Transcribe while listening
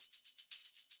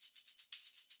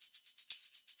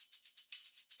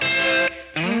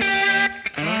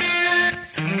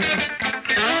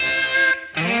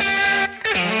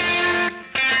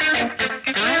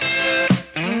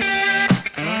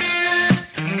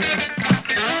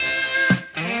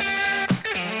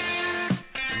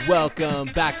Welcome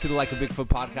back to the Like a Bigfoot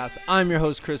podcast. I'm your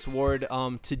host, Chris Ward.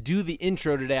 To do the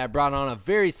intro today, I brought on a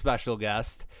very special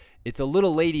guest. It's a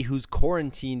little lady who's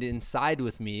quarantined inside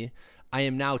with me. I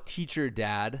am now Teacher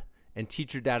Dad, and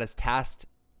Teacher Dad has tasked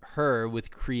her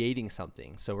with creating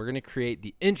something. So we're going to create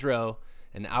the intro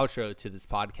and outro to this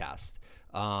podcast.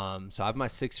 So I have my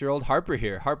 6-year-old Harper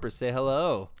here. Harper, say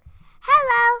hello.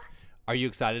 Hello. Are you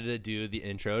excited to do the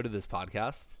intro to this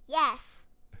podcast? Yes.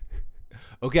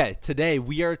 Okay, today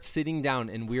we are sitting down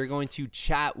and we are going to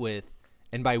chat with,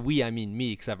 and by we I mean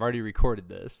me because I've already recorded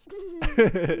this.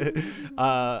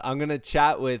 I'm going to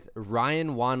chat with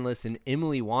Ryan Wanless and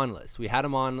Emily Wanless. We had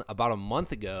them on about a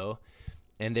month ago,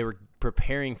 and they were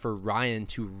preparing for Ryan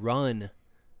to run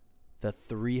the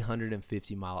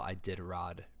 350-mile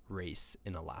Iditarod race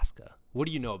in Alaska. What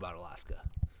do you know about Alaska?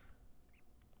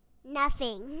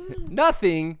 Nothing.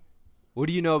 Nothing? What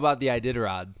do you know about the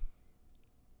Iditarod?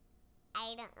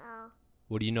 I don't know.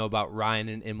 What do you know about Ryan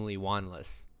and Emily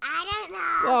Wanless? I don't know.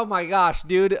 Oh my gosh,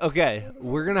 dude. Okay,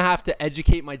 we're going to have to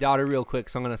educate my daughter real quick.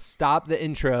 So I'm going to stop the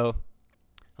intro.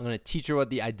 I'm going to teach her what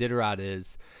the Iditarod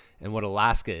is and what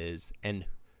Alaska is and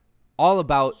all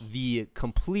about the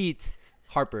complete,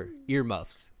 Harper,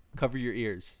 earmuffs. Cover your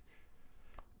ears.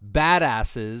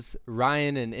 Badasses,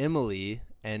 Ryan and Emily,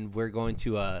 and we're going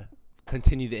to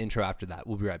continue the intro after that.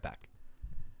 We'll be right back.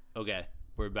 Okay,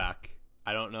 we're back.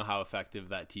 I don't know how effective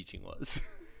that teaching was.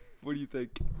 What do you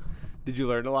think? Did you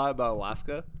learn a lot about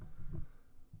Alaska?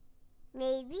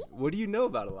 Maybe. What do you know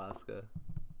about Alaska?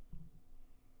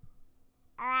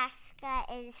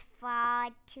 Alaska is far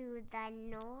to the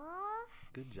north.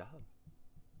 Good job.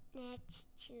 Next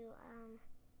to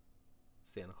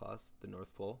Santa Claus, the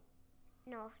North Pole.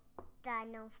 the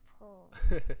North Pole.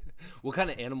 What kind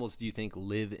of animals do you think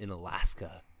live in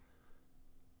Alaska?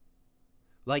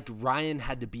 Like Ryan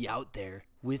had to be out there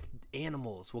with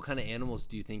animals. What kind of animals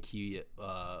do you think he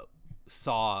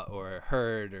saw or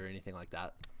heard or anything like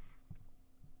that?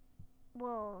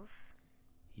 Wolves.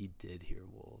 He did hear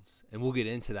wolves. And we'll get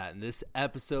into that in this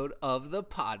episode of the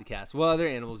podcast. What other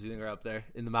animals do you think are up there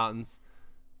in the mountains?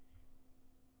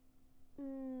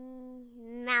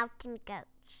 Mountain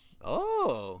goats.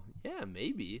 Oh, yeah,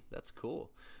 maybe. That's cool.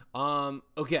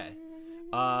 Okay.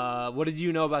 What did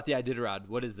you know about the Iditarod?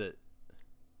 What is it?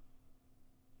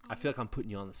 I feel like I'm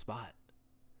putting you on the spot.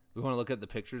 We want to look at the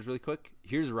pictures really quick.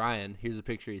 Here's Ryan. Here's a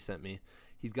picture he sent me.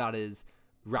 He's got his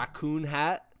raccoon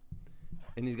hat,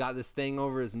 and he's got this thing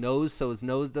over his nose so his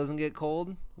nose doesn't get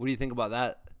cold. What do you think about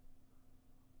that?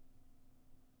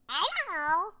 I don't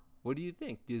know. What do you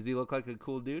think? Does he look like a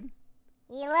cool dude?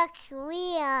 He looks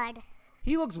weird.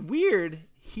 He looks weird.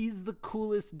 He's the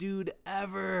coolest dude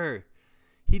ever.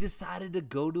 He decided to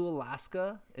go to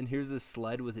Alaska, and here's this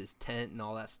sled with his tent and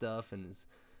all that stuff and his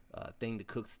thing to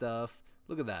cook stuff.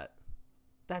 Look at that.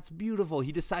 That's beautiful.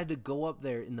 He decided to go up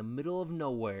there in the middle of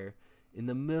nowhere, in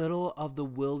the middle of the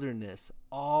wilderness,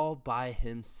 all by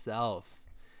himself.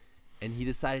 And he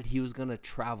decided he was going to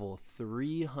travel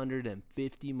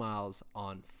 350 miles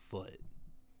on foot.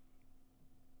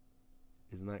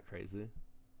 Isn't that crazy?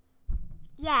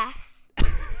 Yes.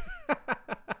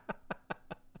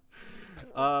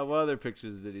 What other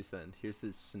pictures did he send? Here's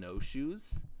his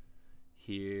snowshoes.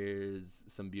 Here's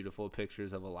some beautiful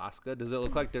pictures of Alaska. Does it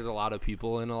look like there's a lot of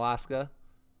people in Alaska?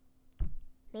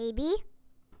 Maybe.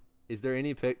 Is there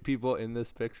any people in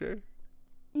this picture?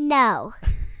 No.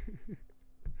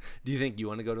 Do you think you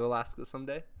want to go to Alaska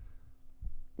someday?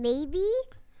 Maybe.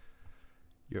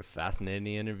 You're a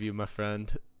fascinating interview, my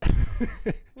friend.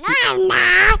 No, I'm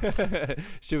not.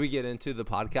 Should we get into the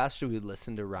podcast? Should we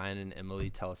listen to Ryan and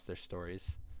Emily tell us their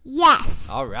stories? Yes.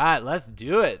 All right, let's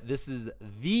do it. This is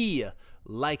the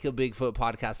Like a Bigfoot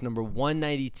podcast number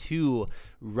 192.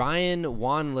 Ryan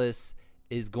Wanless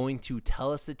is going to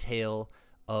tell us the tale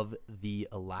of the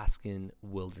Alaskan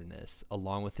wilderness,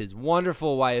 along with his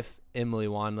wonderful wife, Emily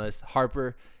Wanless.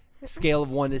 Harper, scale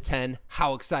of 1 to 10,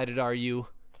 how excited are you?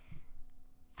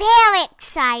 Very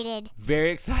excited.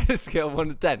 Very excited, scale of 1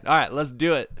 to 10. All right, let's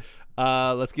do it.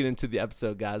 Let's get into the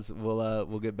episode, guys.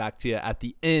 We'll get back to you at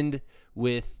the end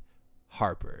with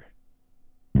Harper.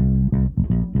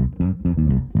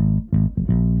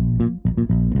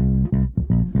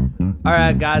 All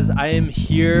right, guys, I am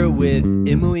here with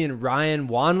Emily and Ryan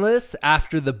Wanless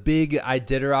after the big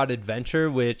Iditarod adventure,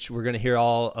 which we're going to hear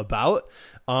all about.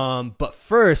 But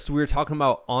first, we were talking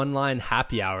about online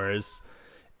happy hours.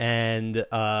 And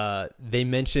they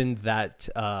mentioned that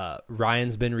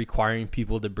Ryan's been requiring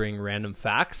people to bring random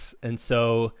facts. And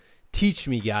so teach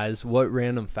me, guys, what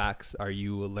random facts are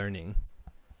you learning?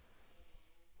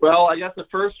 Well, I guess the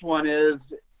first one is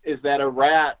that a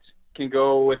rat can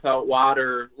go without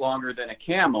water longer than a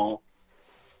camel.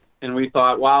 And we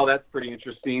thought, wow, that's pretty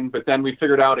interesting. But then we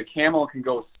figured out a camel can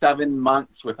go 7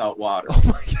 months without water. Oh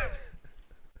my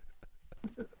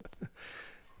God.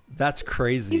 That's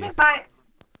crazy.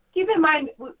 Keep in mind,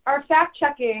 our fact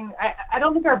checking. I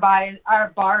don't think our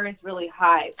bar is really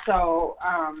high, so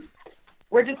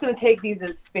we're just going to take these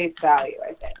as face value,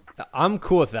 I think. I'm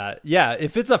cool with that. Yeah,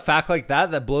 if it's a fact like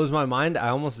that blows my mind, I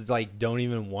almost like don't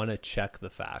even want to check the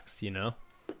facts, you know?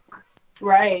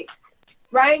 Right.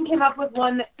 Ryan came up with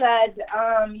one that said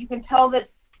you can tell that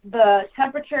the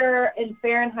temperature in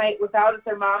Fahrenheit without a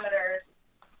thermometer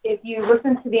if you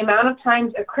listen to the amount of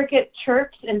times a cricket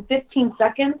chirps in 15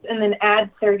 seconds and then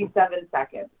add 37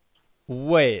 seconds.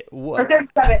 Wait, what? Or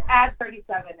 37, add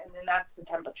 37, and then that's the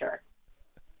temperature.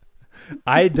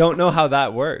 I don't know how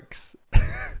that works.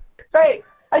 Right.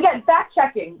 Again, fact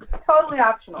checking. Totally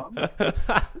optional.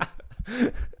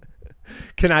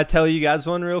 Can I tell you guys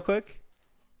one real quick?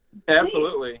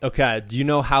 Absolutely. Okay. Do you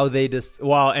know how they just?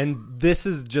 Well, and this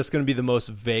is just going to be the most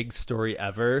vague story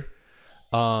ever.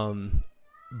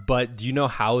 But do you know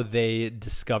how they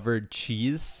discovered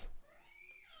cheese?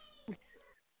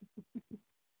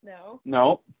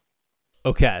 No.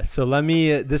 Okay, so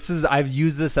I've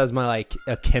used this as my like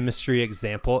a chemistry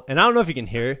example, and I don't know if you can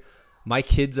hear. My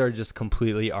kids are just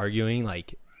completely arguing,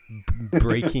 like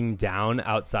breaking down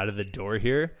outside of the door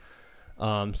here.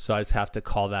 So I just have to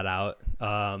call that out.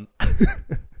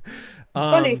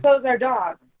 Funny, so's our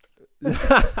dog.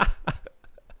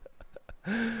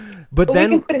 But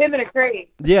then we can put him in a crate.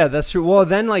 Yeah, that's true. Well,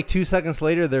 then like 2 seconds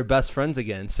later, they're best friends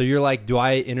again. So you're like, do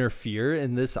I interfere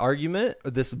in this argument, or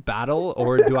this battle,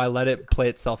 or do I let it play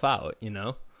itself out? You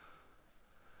know?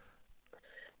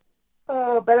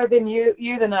 Oh, better than you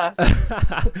than us.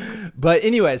 But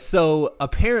anyway, so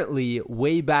apparently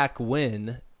way back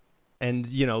when, and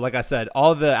you know, like I said,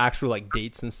 all the actual like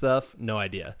dates and stuff, no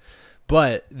idea.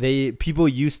 But people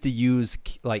used to use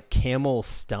like camel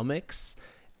stomachs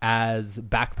as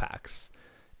backpacks.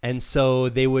 And so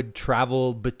they would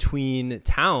travel between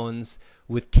towns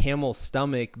with camel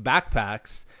stomach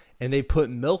backpacks, and they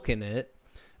put milk in it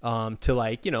to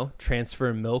like, you know,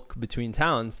 transfer milk between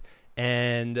towns.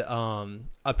 And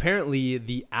apparently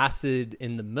the acid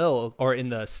in the milk or in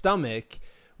the stomach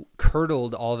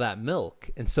curdled all that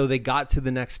milk. And so they got to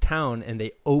the next town and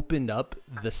they opened up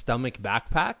the stomach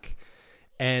backpack.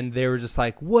 And they were just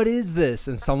like, what is this?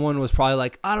 And someone was probably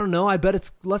like, I don't know. I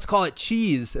bet let's call it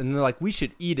cheese. And they're like, we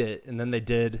should eat it. And then they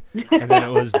did. And then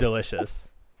it was delicious.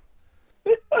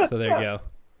 So there you go.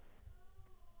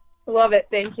 Love it.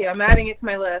 Thank you. I'm adding it to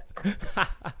my list.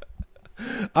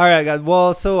 All right, guys.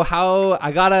 Well, so I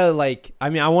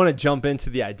want to jump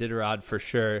into the Iditarod for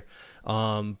sure.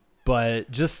 But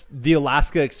just the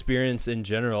Alaska experience in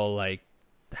general, like,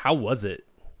 how was it?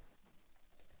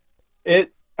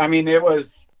 It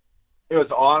was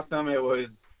awesome. It was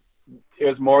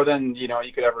more than, you know,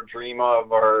 you could ever dream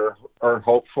of or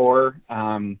hope for.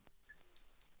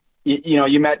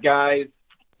 You met guys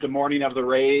the morning of the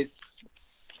race,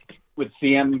 would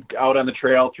see them out on the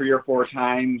trail 3 or 4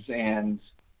 times, and,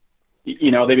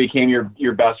 you know, they became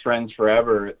your best friends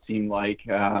forever, it seemed like.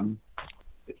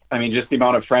 Just the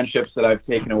amount of friendships that I've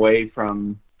taken away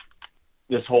from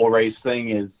this whole race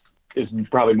thing is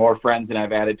probably more friends than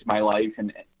I've added to my life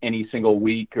in any single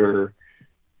week or,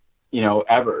 you know,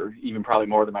 ever, even probably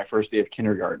more than my first day of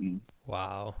kindergarten.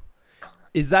 Wow.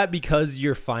 Is that because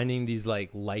you're finding these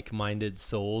like-minded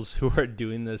souls who are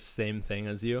doing the same thing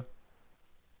as you?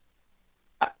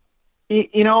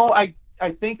 You know, I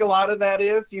think a lot of that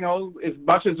is, you know, as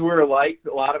much as we're alike,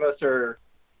 a lot of us are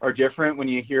different when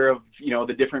you hear of, you know,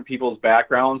 the different people's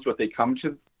backgrounds, what they come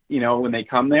to, you know, when they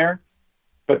come there.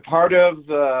 But part of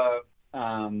the,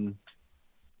 I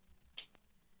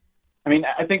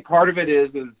think part of it is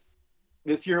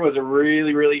this year was a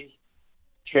really, really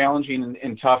challenging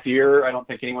and tough year. I don't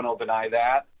think anyone will deny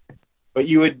that. But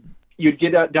you'd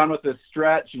get done with this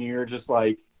stretch and you're just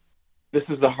like, this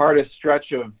is the hardest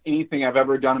stretch of anything I've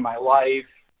ever done in my life.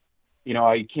 You know,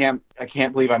 I can't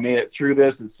believe I made it through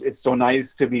this. It's so nice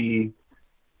to be,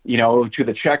 you know, to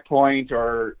the checkpoint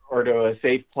or to a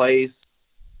safe place.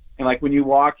 And like when you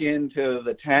walk into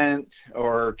the tent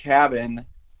or cabin,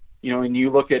 you know, and you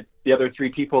look at the other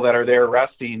 3 people that are there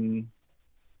resting,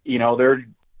 you know,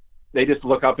 they just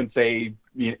look up and say,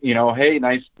 you know, hey,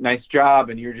 nice job.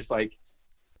 And you're just like,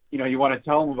 you know, you want to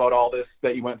tell them about all this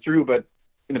that you went through, but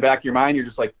in the back of your mind, you're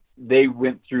just like, they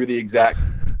went through the exact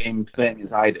same thing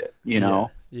as I did, you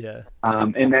know? Yeah.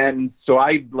 And then, so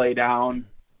I'd lay down,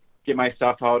 get my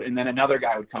stuff out, and then another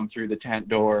guy would come through the tent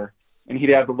door, and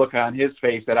he'd have the look on his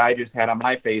face that I just had on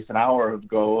my face an hour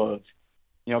ago of,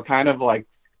 kind of like,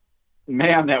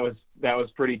 man, that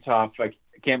was pretty tough. I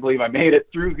can't believe I made it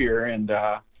through here. And,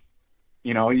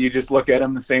 you just look at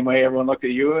them the same way everyone looked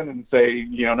at you and say,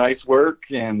 nice work.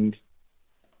 And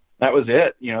that was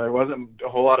it. There wasn't a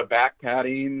whole lot of back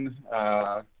patting,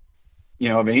 of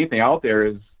anything out there.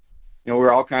 Is,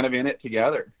 we're all kind of in it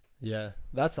together. Yeah,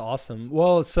 that's awesome.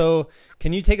 Well, so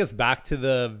can you take us back to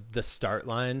the start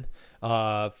line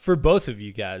for both of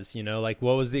you guys? Like,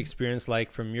 what was the experience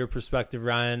like from your perspective,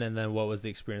 Ryan, and then what was the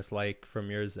experience like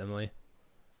from yours, Emily?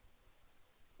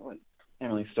 I'll let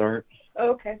Emily start.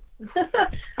 Okay.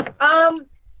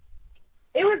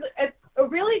 It was a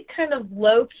really kind of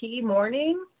low-key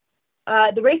morning.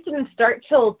 The race didn't start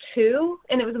till 2,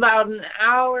 and it was about an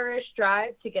hour-ish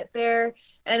drive to get there.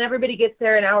 And everybody gets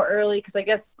there an hour early because I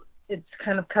guess it's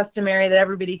kind of customary that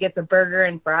everybody gets a burger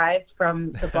and fries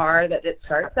from the bar that it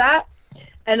starts at.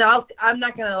 And I'm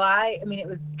not going to lie. I mean, it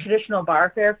was traditional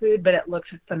bar fare food, but it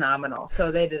looked phenomenal.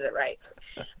 So they did it right.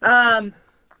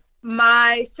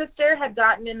 My sister had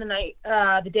gotten in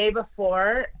the day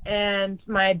before, and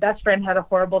my best friend had a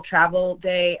horrible travel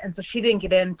day, and so she didn't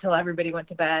get in until everybody went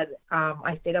to bed.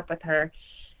 I stayed up with her.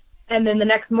 And then the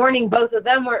next morning, both of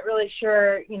them weren't really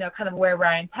sure, kind of where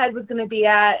Ryan's head was going to be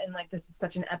at, and like, this is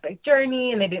such an epic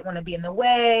journey, and they didn't want to be in the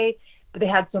way, but they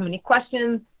had so many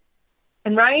questions.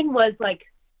 And Ryan was like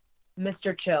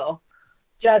Mr. Chill,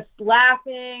 just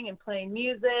laughing and playing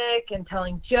music and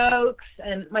telling jokes.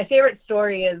 And my favorite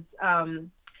story is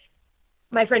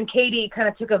my friend Katie kind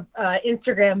of took a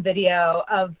Instagram video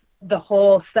of the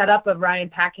whole setup of Ryan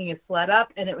packing his sled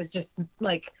up, and it was just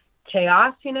like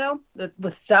chaos,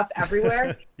 with stuff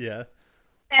everywhere. Yeah.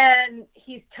 And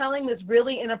he's telling this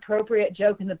really inappropriate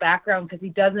joke in the background because he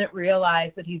doesn't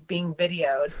realize that he's being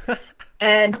videoed.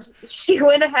 And she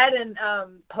went ahead and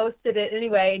posted it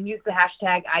anyway and used the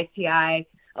hashtag ITI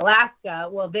Alaska.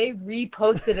 Well, they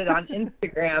reposted it on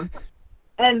Instagram.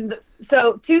 And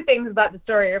so 2 things about the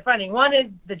story are funny. One is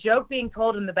the joke being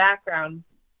told in the background.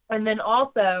 And then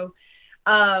also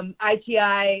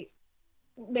ITI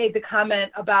made the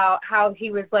comment about how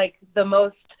he was like the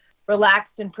most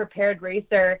relaxed and prepared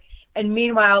racer, and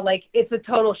meanwhile, like, it's a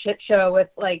total shit show with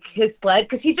like his sled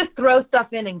because he just throws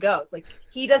stuff in and goes. Like,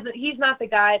 he's not the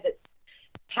guy that's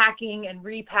packing and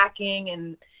repacking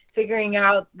and figuring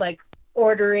out, like,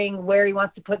 ordering where he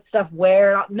wants to put stuff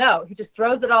where. No, he just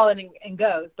throws it all in and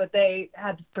goes. But they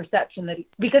had this perception that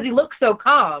because he looked so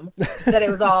calm that it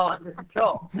was all under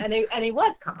control, and he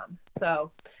was calm.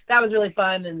 So that was really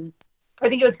fun, and I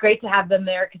think it was great to have them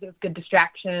there because it was good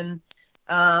distraction.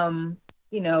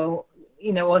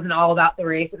 It wasn't all about the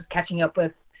race. It was catching up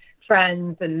with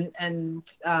friends and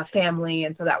family,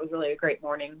 and so that was really a great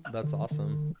morning. That's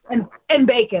awesome. And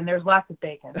bacon. There's lots of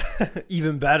bacon.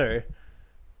 Even better.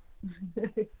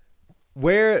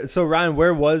 So Ryan,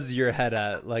 where was your head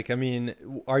at? Like, I mean,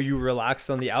 are you relaxed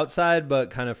on the outside but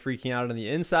kind of freaking out on the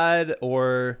inside,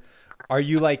 or are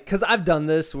you like, because I've done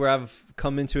this where I've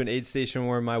come into an aid station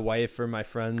where my wife or my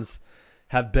friends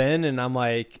have been, and I'm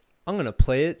like, I'm going to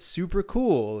play it super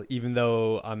cool, even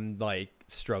though I'm like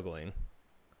struggling.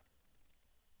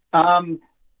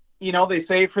 They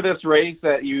say for this race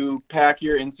that you pack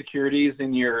your insecurities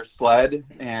in your sled,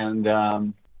 and,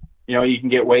 you can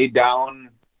get weighed down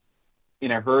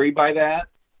in a hurry by that.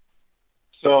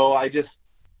 So I just,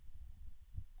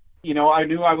 I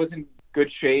knew I was in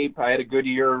good shape. I had a good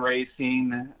year of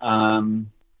racing.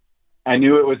 I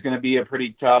knew it was going to be a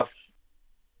pretty tough,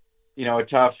 a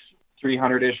tough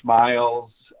 300-ish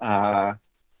miles.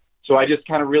 So I just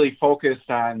kind of really focused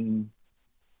on,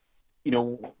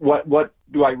 what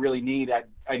do I really need?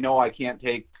 I know I can't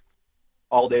take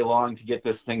all day long to get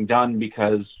this thing done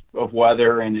because of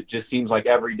weather, and it just seems like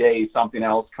every day something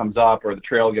else comes up, or the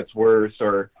trail gets worse,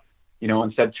 or,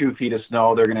 instead of 2 feet of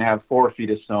snow, they're going to have 4 feet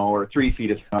of snow or 3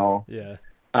 feet of snow. Yeah.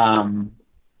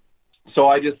 So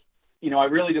I just, I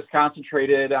really just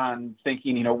concentrated on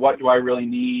thinking, what do I really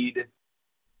need?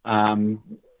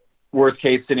 Worst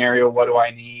case scenario, what do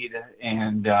I need?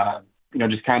 And,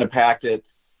 just kind of packed it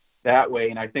that way.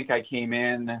 And I think I came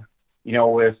in,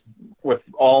 with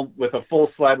a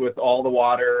full sled with all the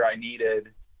water I needed.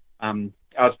 I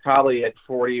was probably at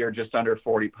 40 or just under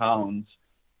 40 pounds,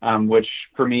 which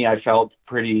for me, I felt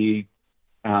pretty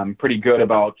good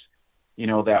about,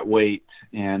 that weight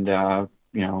and, I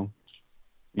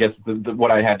guess what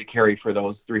I had to carry for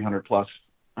those 300 plus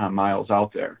miles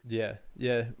out there. Yeah.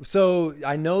 Yeah. So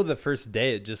I know the first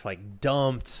day it just like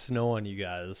dumped snow on you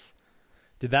guys.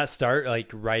 Did that start like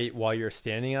right while you're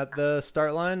standing at the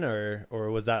start line, or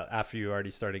was that after you already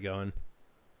started going?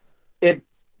 It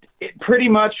pretty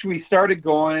much, we started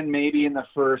going maybe in the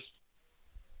first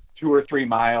 2 or 3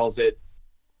 miles.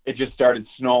 it just started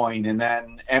snowing. And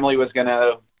then Emily was going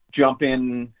to jump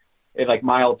in at like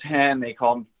mile 10. They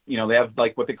call them, they have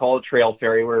like what they call a trail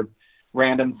ferry, where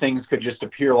random things could just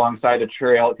appear alongside the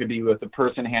trail. It could be with a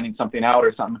person handing something out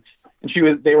or something.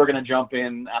 And they were going to jump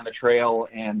in on the trail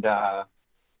and,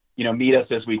 meet us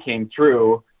as we came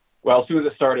through. Well, as soon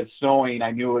as it started snowing,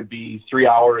 I knew it would be 3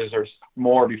 hours or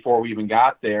more before we even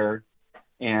got there.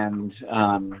 And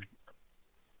I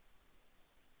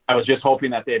was just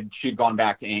hoping that she'd gone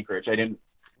back to Anchorage. I didn't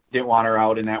want her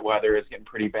out in that weather. It's getting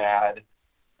pretty bad.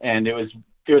 And it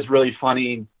was really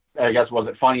funny. I guess it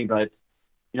wasn't funny, but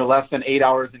less than 8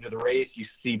 hours into the race, you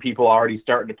see people already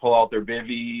starting to pull out their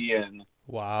bivvy and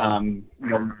wow,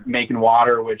 making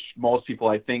water, which most people,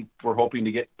 I think, were hoping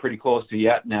to get pretty close to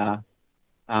Etna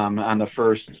on the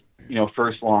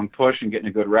first long push and getting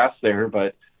a good rest there.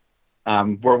 But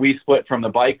where we split from the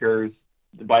bikers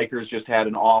just had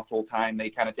an awful time. They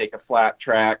kind of take a flat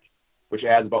track, which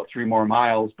adds about 3 more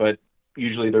miles, but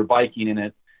usually they're biking and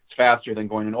it's faster than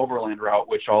going an overland route,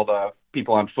 which all the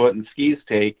people on foot and skis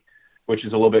take, which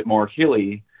is a little bit more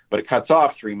hilly, but it cuts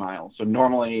off 3 miles. So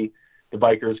normally the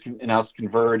bikers and us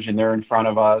converge and they're in front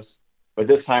of us. But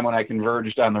this time when I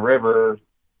converged on the river,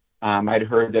 I'd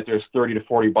heard that there's 30 to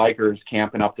 40 bikers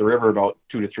camping up the river about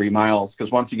 2 to 3 miles. Because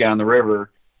once you get on the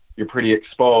river, you're pretty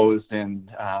exposed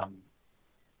and,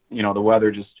 the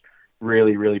weather just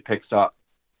really, really picks up.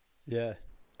 Yeah.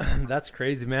 That's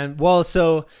crazy, man. Well,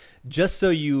 so just so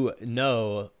you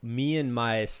know, me and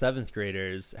my 7th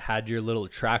graders had your little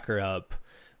tracker up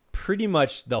pretty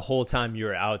much the whole time you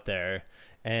were out there.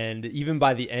 And even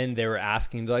by the end, they were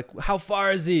asking, like, how far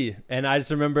is he? And I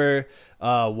just remember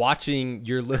watching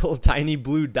your little tiny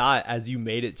blue dot as you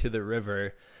made it to the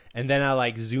river. And then I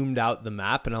like zoomed out the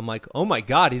map and I'm like, oh my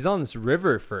God, he's on this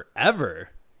river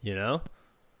forever,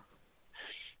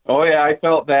 Oh yeah, I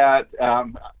felt that.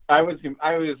 I was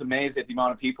amazed at the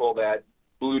amount of people that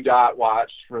Blue Dot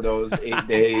watched for those 8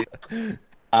 days.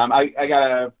 I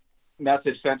got a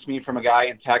message sent to me from a guy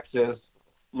in Texas,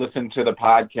 listened to the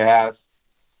podcast,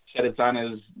 said it's on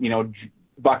his,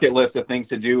 bucket list of things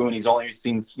to do, and he's only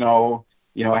seen snow,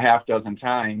 a half dozen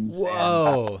times.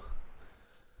 Whoa. And,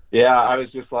 yeah, I was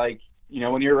just like,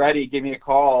 when you're ready, give me a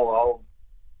call.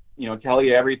 I'll, tell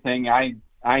you everything I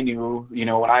knew,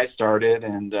 when I started.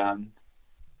 And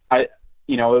as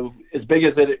big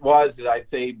as it was, I'd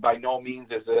say by no means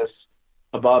is this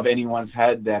above anyone's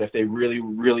head that if they really,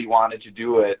 really wanted to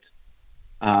do it,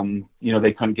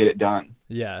 they couldn't get it done.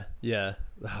 Yeah. Yeah.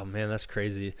 Oh man, that's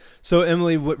crazy. So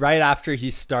Emily, right after he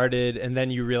started and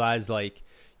then you realized like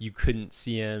you couldn't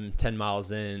see him 10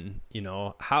 miles in,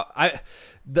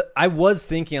 I was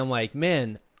thinking, I'm like,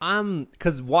 man,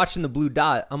 cause watching the blue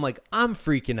dot, I'm like, I'm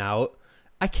freaking out.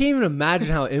 I can't even imagine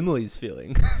how Emily's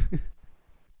feeling.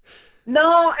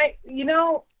 No,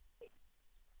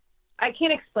 I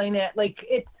can't explain it. Like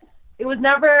I was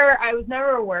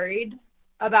never worried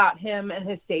about him and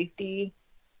his safety.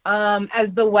 As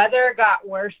the weather got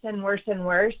worse and worse and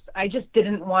worse, I just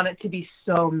didn't want it to be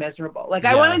so miserable. Like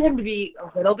I wanted him to be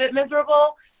a little bit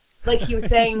miserable. Like he was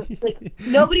saying, like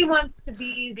nobody wants to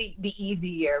be the easy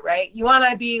year, right? You want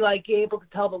to be like able to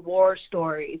tell the war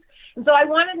stories. And so I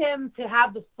wanted him to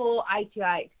have the full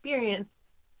ITI experience,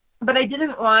 but I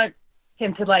didn't want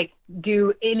him to like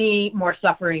do any more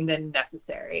suffering than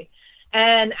necessary.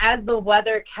 And as the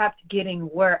weather kept getting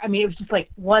worse, I mean, it was just like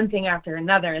one thing after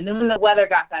another. And then when the weather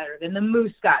got better, then the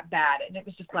moose got bad. And it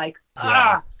was just like,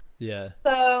 Yeah.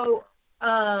 So,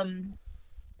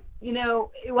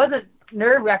 it wasn't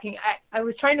nerve-wracking. I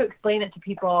was trying to explain it to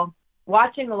people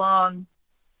watching along.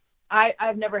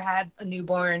 I've never had a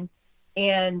newborn,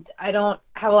 and I don't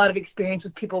have a lot of experience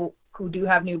with people who do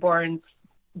have newborns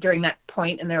during that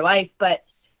point in their life. But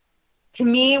to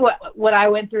me, what I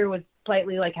went through was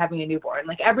slightly like having a newborn.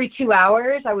 Like every 2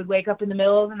 hours, I would wake up in the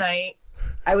middle of the night.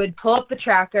 I would pull up the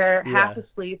tracker, half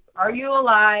asleep. Are you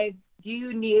alive? Do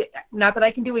you need, not that I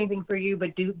can do anything for you,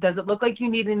 but does it look like you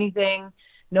need anything?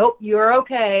 Nope, you're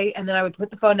okay. And then I would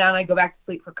put the phone down. I'd go back to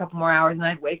sleep for a couple more hours and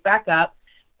I'd wake back up.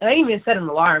 And I didn't even set an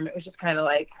alarm. It was just kind of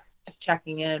like just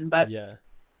checking in. But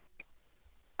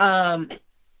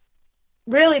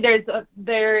really there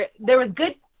was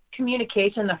good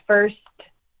communication the first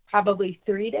probably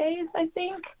 3 days, I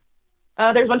think.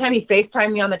 There's one time he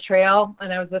FaceTimed me on the trail,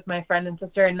 and I was with my friend and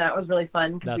sister, and that was really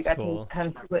fun because we got to kind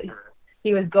of see what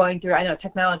he was going through. I know,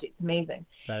 technology, it's amazing.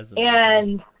 That's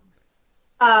amazing.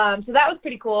 And so that was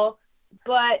pretty cool.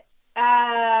 But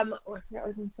I forgot what I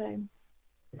was going to say.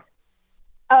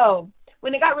 Oh,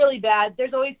 when it got really bad,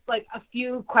 there's always like a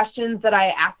few questions that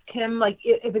I ask him, like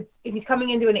if he's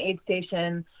coming into an aid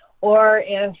station, or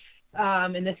if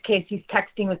in this case, he's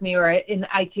texting with me, or in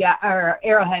ITI or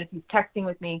Arrowhead, if he's texting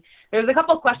with me, there's a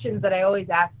couple of questions that I always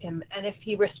ask him. And if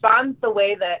he responds the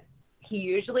way that he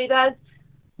usually does,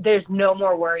 there's no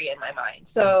more worry in my mind.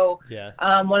 So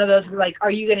one of those is like,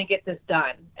 are you going to get this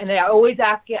done? And I always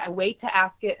ask it. I wait to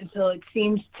ask it until it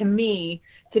seems to me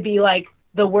to be like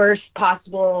the worst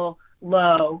possible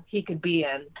low he could be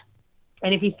in.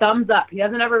 And if he thumbs up, he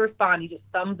doesn't ever respond. He just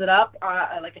thumbs it up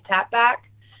like a tap back.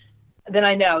 Then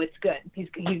I know it's good.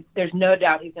 There's no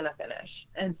doubt he's going to finish.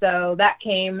 And so that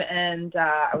came, and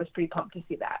I was pretty pumped to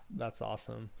see that. That's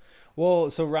awesome.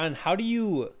 Well, so Ryan, how do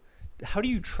you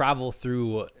travel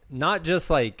through not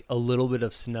just like a little bit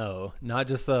of snow, not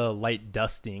just a light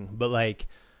dusting, but like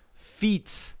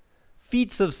feet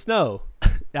of snow?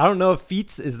 I don't know if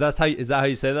is that how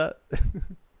you say that?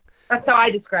 That's how I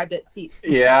described it. Feet.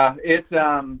 Yeah, it's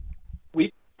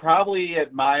we probably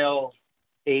at mile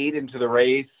 8 into the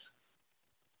race,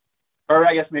 or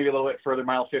I guess maybe a little bit further,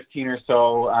 mile 15 or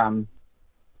so,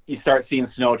 you start seeing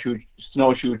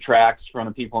snowshoe tracks from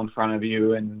the people in front of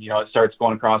you, and it starts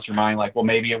going across your mind like, well,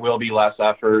 maybe it will be less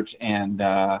effort and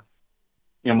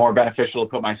more beneficial to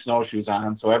put my snowshoes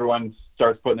on. So everyone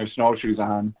starts putting their snowshoes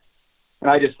on, and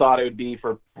I just thought it would be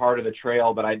for part of the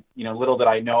trail, but little did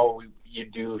I know you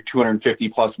do 250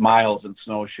 plus miles in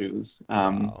snowshoes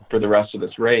for the rest of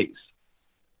this race.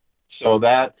 So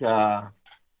that that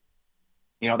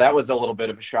was a little bit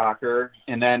of a shocker.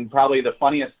 And then probably the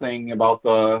funniest thing about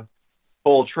the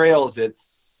whole trail is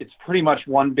it's pretty much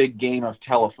one big game of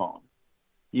telephone.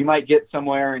 You might get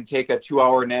somewhere and take a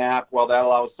 2-hour nap. Well, that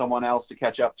allows someone else to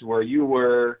catch up to where you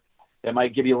were. It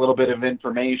might give you a little bit of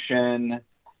information,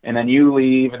 and then you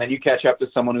leave, and then you catch up to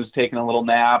someone who's taking a little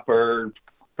nap or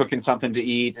cooking something to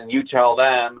eat, and you tell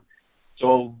them.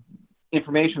 So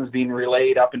information is being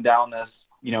relayed up and down this,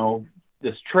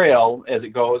 this trail as it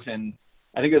goes. And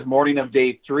I think it was morning of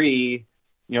day 3,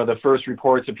 the first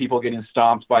reports of people getting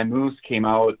stomped by moose came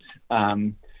out.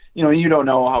 You don't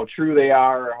know how true they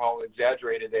are or how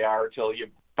exaggerated they are until you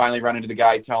finally run into the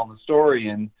guy telling the story.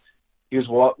 And he was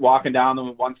walking down the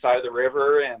one side of the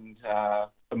river, and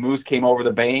a moose came over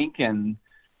the bank and,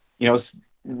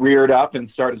 reared up and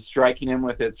started striking him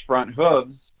with its front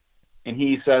hooves. And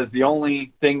he says the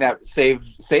only thing that saved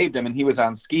him, and he was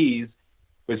on skis,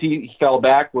 was he fell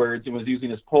backwards and was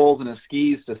using his poles and his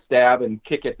skis to stab and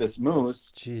kick at this moose.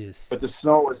 Jeez. But the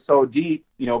snow was so deep,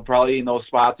 probably in those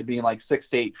spots of being like 6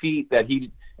 to 8 feet, that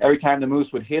every time the moose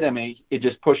would hit him, it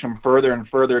just pushed him further and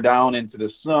further down into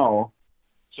the snow.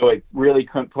 So it really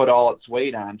couldn't put all its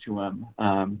weight onto him.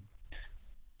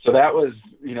 So that was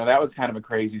kind of a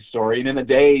crazy story. And in the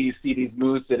day, you see these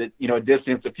moose at a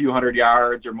distance a few hundred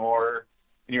yards or more,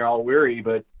 and you're all weary.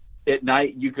 But at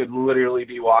night, you could literally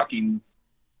be walking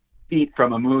feet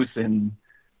from a moose, and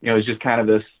it's just kind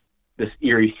of this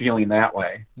eerie feeling that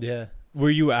way. Yeah.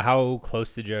 How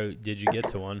close did you get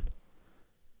to one?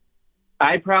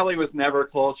 I probably was never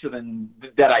closer than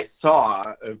that I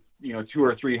saw, 200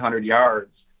 or 300 yards.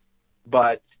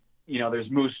 But there's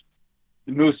moose.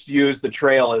 The moose use the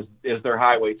trail as their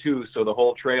highway too, so the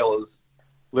whole trail is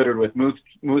littered with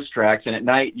moose tracks. And at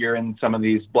night, you're in some of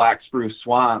these black spruce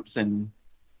swamps, and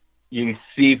you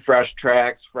see fresh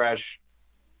tracks, fresh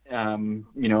moose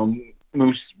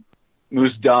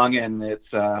dung, and it's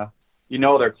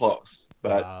they're close,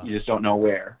 but wow. You just don't know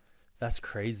where. That's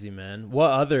crazy, man.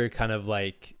 What other kind of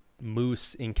like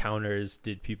moose encounters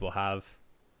did people have?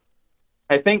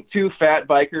 I think 2 fat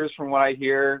bikers, from what I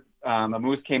hear. A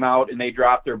moose came out and they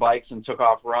dropped their bikes and took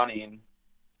off running,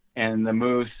 and the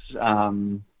moose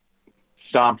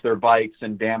stomped their bikes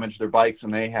and damaged their bikes,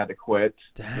 and they had to quit.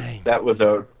 Dang. That was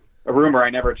a rumor.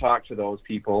 I never talked to those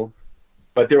people.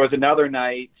 But there was another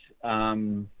night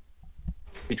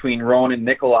between Roan and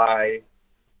Nikolai,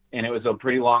 and it was a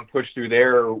pretty long push through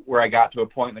there, where I got to a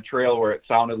point in the trail where it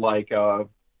sounded like a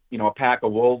pack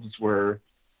of wolves were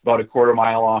about a quarter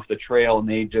mile off the trail, and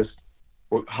they just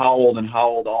howled and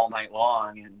howled all night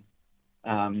long.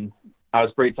 And I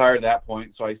was pretty tired at that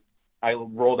point, so I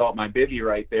rolled out my bivvy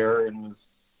right there and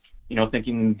was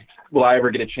thinking, will I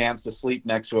ever get a chance to sleep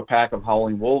next to a pack of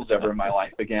howling wolves ever in my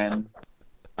life again?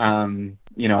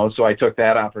 So I took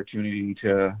that opportunity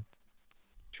to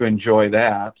enjoy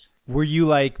that. Were you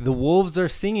like, the wolves are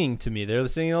singing to me, they're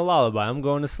singing a lullaby, I'm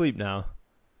going to sleep now?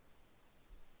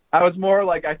 I was more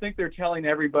like, I think they're telling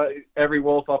every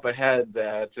wolf up ahead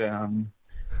that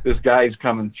this guy's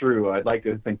coming through. I'd like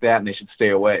to think that, and they should stay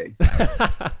away.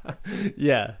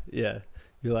 Yeah.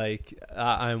 You're like,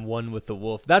 I'm one with the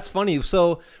wolf. That's funny.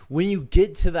 So when you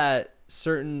get to that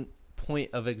certain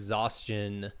point of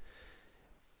exhaustion,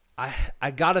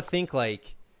 I gotta think,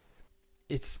 like,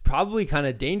 it's probably kind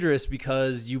of dangerous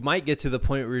because you might get to the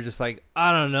point where you're just like,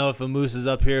 I don't know if a moose is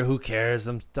up here. Who cares?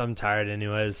 I'm tired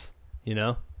anyways, you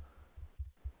know?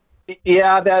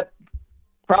 Yeah, that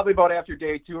probably about after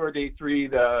day 2 or day 3,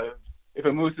 if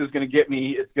a moose is going to get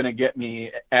me, it's going to get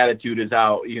me attitude is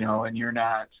out, you know, and you're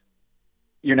not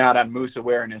on moose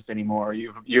awareness anymore.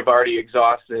 You've already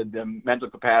exhausted the mental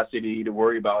capacity to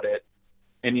worry about it.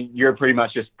 And you're pretty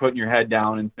much just putting your head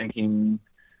down and thinking,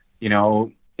 you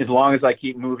know, as long as I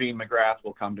keep moving, McGrath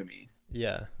will come to me.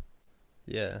 Yeah.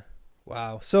 Yeah.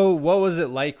 Wow. So what was it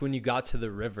like when you got to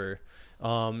the river?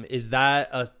 Is that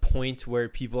a point where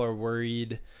people are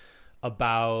worried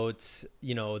about,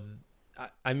 you know,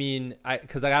 I mean,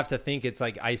 because I have to think it's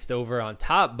like iced over on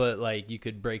top, but like you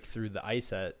could break through the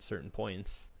ice at certain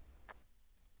points.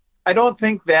 I don't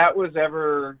think that was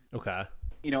ever, Okay.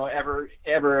 you know,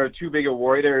 ever too big a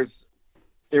worry.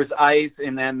 There's ice,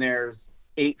 and then there's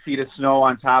 8 feet of snow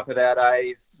on top of that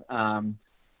ice.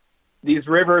 These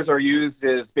rivers are used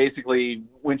as basically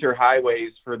winter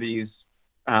highways for these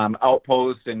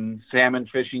outposts and salmon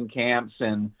fishing camps,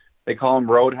 and they call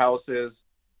them roadhouses.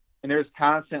 And there's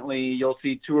constantly, you'll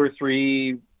see 2 or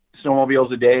 3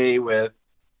 snowmobiles a day with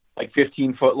like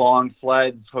 15-foot long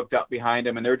sleds hooked up behind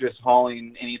them, and they're just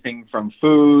hauling anything from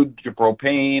food to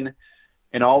propane.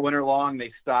 And all winter long,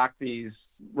 they stock these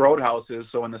roadhouses.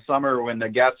 So in the summer, when the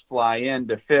guests fly in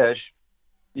to fish,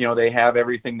 you know, they have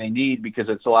everything they need because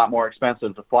it's a lot more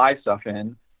expensive to fly stuff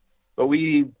in. But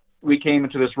we came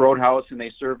into this roadhouse, and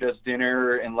they served us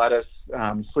dinner and let us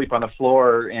sleep on the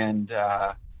floor. And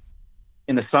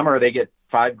in the summer, they get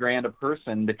 $5,000 a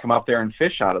person to come up there and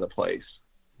fish out of the place.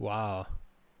 Wow.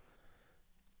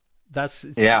 That's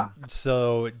yeah.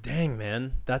 So dang,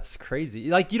 man, that's crazy.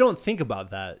 Like, you don't think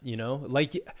about that, you know,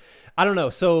 like, I don't know.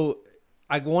 So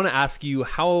I want to ask you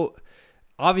how,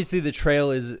 obviously the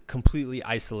trail is completely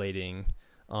isolating.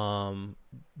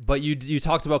 But you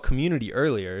talked about community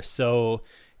earlier. So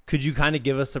could you kind of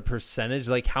give us a percentage,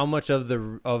 like how much of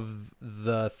the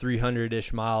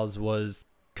 300-ish miles was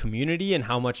community and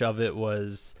how much of it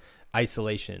was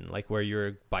isolation, like where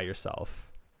you're by yourself?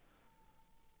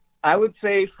 I would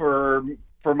say for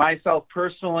myself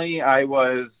personally, I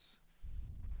was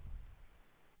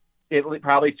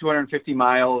probably 250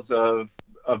 miles of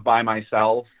by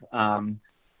myself.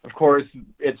 Of course,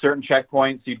 at certain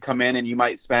checkpoints, you'd come in and you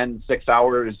might spend 6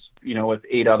 hours, you know, with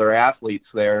 8 other athletes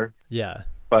there. Yeah.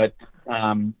 But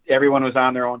everyone was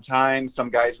on their own time. Some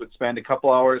guys would spend a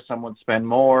couple hours, some would spend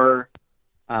more.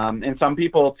 And some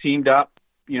people teamed up,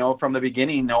 you know, from the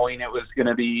beginning, knowing it was just going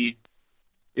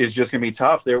to be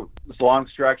tough. There was long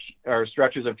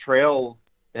stretches of trail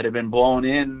that had been blown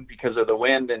in because of the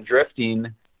wind and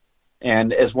drifting.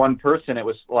 And as one person, it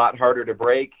was a lot harder to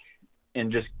break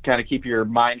and just kind of keep your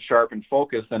mind sharp and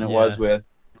focused than it was with,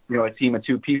 you know, a team of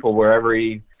 2 people where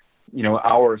every, you know,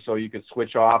 hour or so you could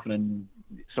switch off and then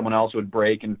someone else would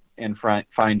break and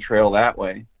find trail that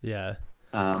way. Yeah.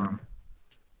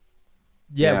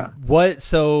 Yeah.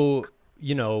 So,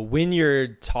 you know, when you're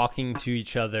talking to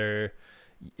each other,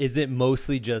 is it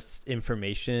mostly just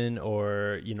information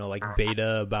or, you know, like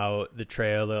beta about the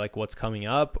trail or like what's coming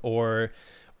up, or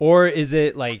is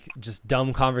it like just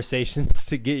dumb conversations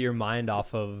to get your mind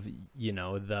off of, you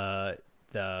know,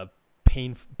 the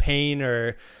pain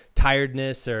or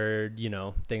tiredness or, you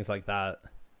know, things like that?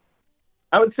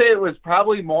 I would say it was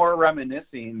probably more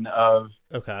reminiscing of,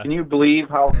 okay, can you believe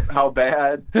how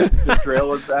bad the trail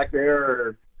was back there?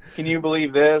 Or can you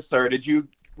believe this? Or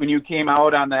when you came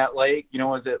out on that lake, you know,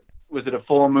 was it a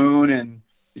full moon, and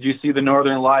did you see the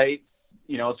northern lights?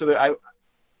 You know, so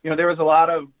there was a lot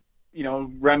of, you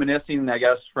know, reminiscing, I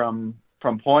guess, from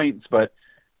points, but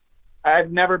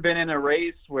I've never been in a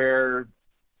race where,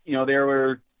 you know, there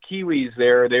were Kiwis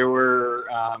there. There were,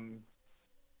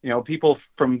 you know, people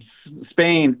from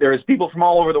Spain. There's people from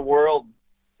all over the world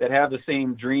that have the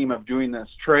same dream of doing this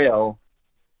trail.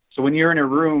 So when you're in a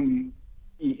room,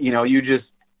 you know, you just,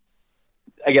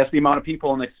 I guess the amount of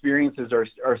people and experiences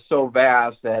are so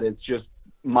vast that it's just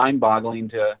mind-boggling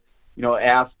to, you know,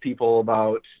 ask people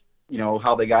about, you know,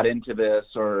 how they got into this,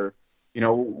 or, you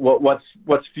know,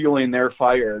 what's fueling their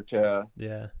fire to,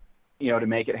 you know, to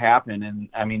make it happen. And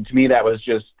I mean, to me, that was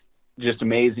just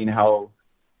amazing how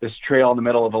this trail in the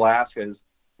middle of Alaska is,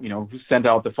 you know, sent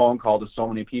out the phone call to so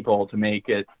many people to make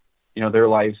it, you know, their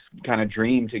life's kind of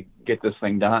dream to get this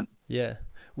thing done. Yeah.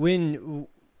 When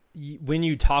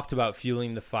you talked about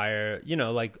fueling the fire, you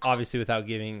know, like obviously without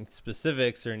giving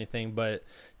specifics or anything, but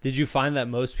did you find that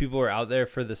most people were out there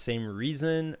for the same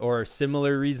reason or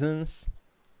similar reasons?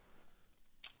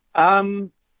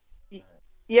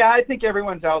 Yeah, I think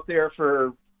everyone's out there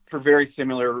for very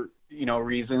similar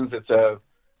reasons. It's a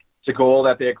goal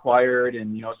that they acquired,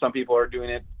 and some people are doing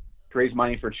it to raise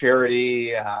money for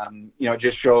charity. It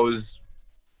just shows,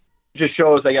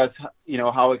 I guess,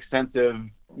 how extensive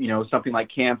something like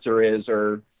cancer is,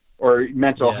 or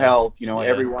mental health.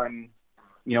 Everyone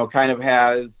kind of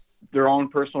has their own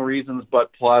personal reasons,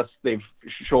 but plus they've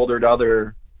shouldered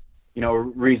other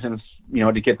reasons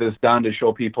to get this done, to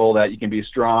show people that you can be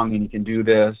strong and you can do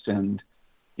this, and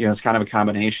it's kind of a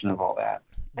combination of all that.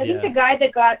 I think the guy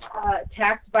that got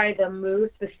attacked by the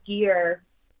moose, the skier,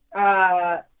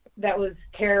 that was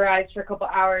terrorized for a couple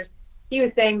hours, he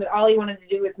was saying that all he wanted to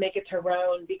do was make it to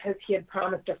Roan because he had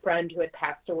promised a friend who had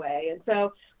passed away. And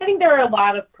so I think there are a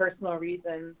lot of personal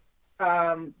reasons,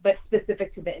 but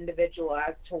specific to the individual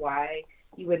as to why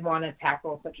you would want to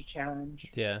tackle such a challenge.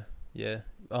 Yeah.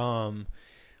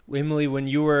 Emily, when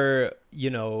you were,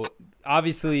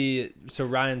 obviously, so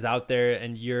Ryan's out there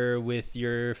and you're with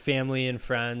your family and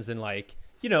friends and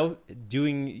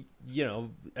doing,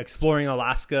 exploring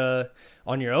Alaska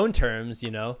on your own terms,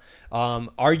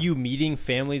 are you meeting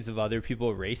families of other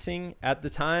people racing at the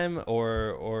time,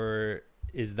 or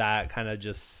is that kind of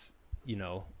just, I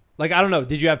don't know,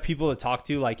 did you have people to talk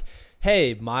to, like,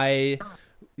 hey, my,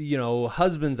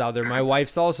 husband's out there, my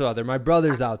wife's also out there, my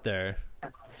brother's out there?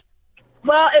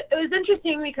 Well, it was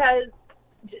interesting because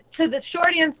the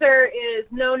short answer is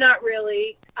no, not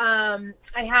really. I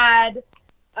had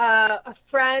a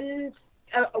friend,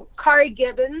 Kari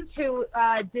Gibbons, who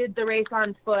did the race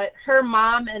on foot. Her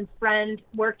mom and friend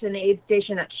worked in the aid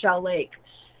station at Shell Lake.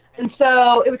 And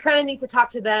so it was kind of neat to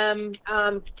talk to them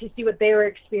to see what they were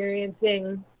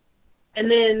experiencing. And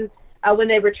then when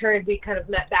they returned, we kind of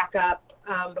met back up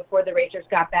before the racers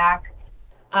got back.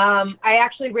 I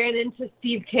actually ran into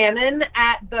Steve Cannon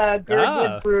at the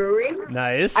Girdwood Brewery.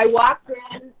 Nice. I walked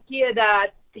in. He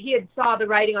had saw the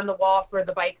writing on the wall for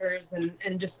the bikers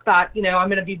and just thought, I'm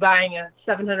going to be buying a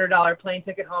 $700 plane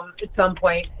ticket home at some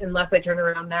point unless I turn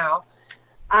around now.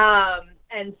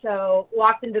 And so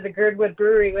walked into the Girdwood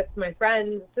Brewery with my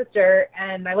friend and sister,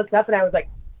 and I looked up and I was like,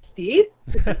 Steve,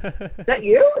 is that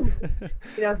you?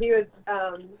 He was.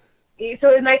 So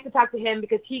it was nice to talk to him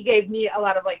because he gave me a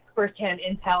lot of firsthand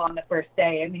intel on the first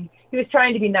day. I mean, he was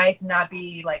trying to be nice and not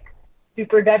be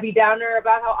super Debbie Downer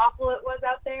about how awful it was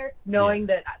out there, knowing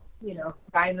that,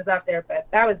 Ryan was out there, but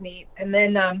that was neat. And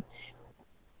then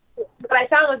what I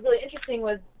found was really interesting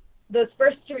was those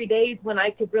first 3 days when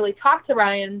I could really talk to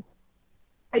Ryan,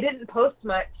 I didn't post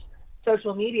much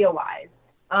social media wise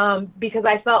because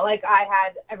I felt like I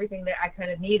had everything that I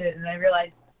kind of needed. And I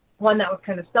realized, one, that was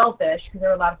kind of selfish because there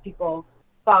were a lot of people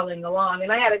following along.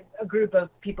 And I had a group of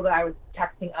people that I was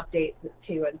texting updates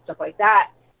to and stuff like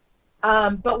that.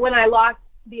 But when I lost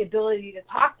the ability to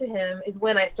talk to him is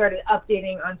when I started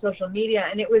updating on social media.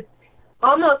 And it was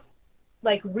almost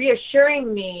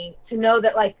reassuring me to know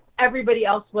that everybody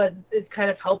else was as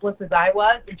kind of helpless as I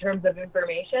was in terms of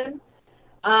information.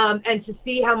 And to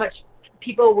see how much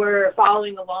people were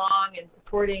following along and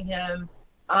supporting him,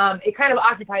 it kind of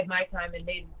occupied my time and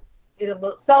made it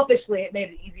selfishly, it made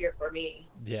it easier for me.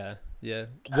 Yeah.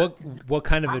 What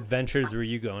kind of adventures were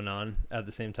you going on at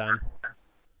the same time?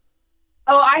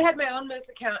 Oh, I had my own moose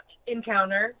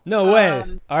encounter. No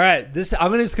way. All right,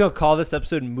 I'm gonna just go call this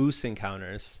episode Moose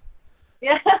Encounters.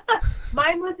 Yeah,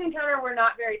 my moose encounter were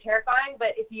not very terrifying, but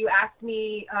if you ask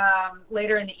me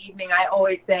later in the evening, I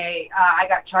always say I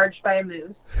got charged by a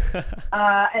moose,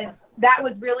 and that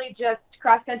was really just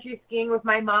cross-country skiing with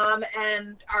my mom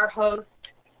and our host.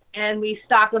 And we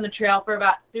stopped on the trail for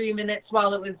about 3 minutes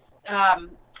while it was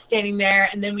standing there.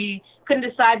 And then we couldn't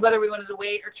decide whether we wanted to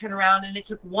wait or turn around. And it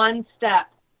took one step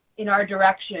in our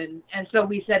direction. And so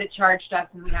we said it charged us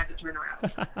and we had to turn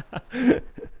around.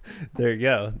 There you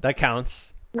go. That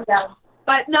counts. Yeah.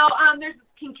 But no, there's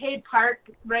Kincaid Park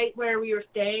right where we were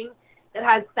staying that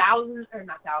has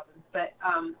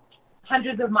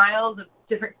hundreds of miles of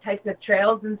different types of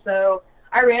trails. And so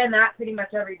I ran that pretty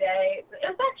much every day. It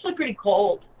was actually pretty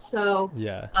cold. So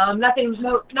yeah,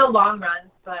 no long runs,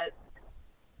 but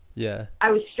yeah, I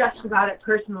was stressed about it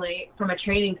personally from a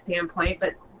training standpoint.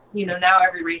 But now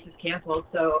every race is canceled,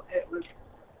 so it was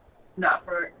not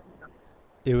for.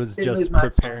 It was just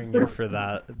preparing you for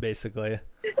that, basically.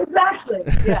 Exactly.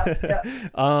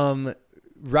 Yeah.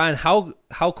 Ryan,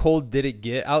 how cold did it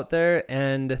get out there,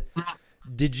 and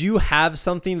did you have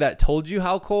something that told you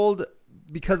how cold?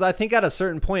 Because I think at a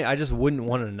certain point, I just wouldn't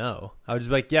want to know. I would just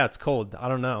be like, yeah, it's cold. I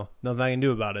don't know. Nothing I can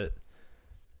do about it.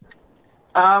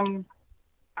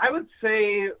 I would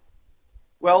say,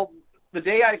 well, the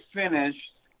day I finished,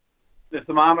 the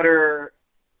thermometer,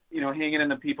 hanging in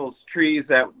the people's trees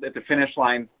at the finish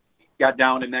line got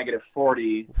down to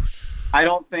 -40. I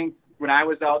don't think when I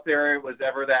was out there it was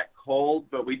ever that cold,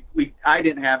 but I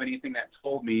didn't have anything that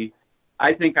told me.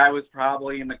 I think I was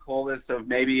probably in the coldest of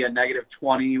maybe a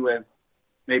 -20 with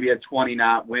maybe a 20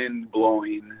 knot wind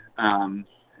blowing.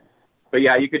 But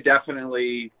yeah, you could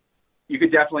definitely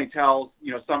tell,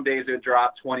 some days it would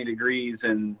drop 20 degrees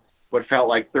in what felt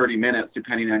like 30 minutes,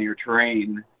 depending on your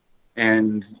terrain.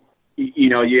 And,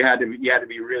 you had to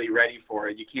be really ready for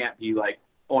it. You can't be like,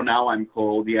 oh, now I'm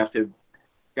cold. You have to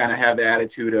kind of have the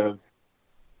attitude of,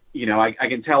 I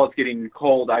can tell it's getting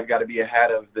cold. I've got to be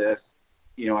ahead of this,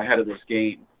 ahead of this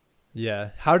game.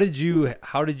 Yeah. How did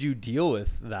you deal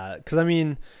with that? Because I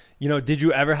mean, did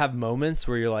you ever have moments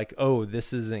where you're like, oh,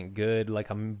 this isn't good,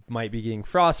 like I might be getting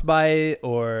frostbite,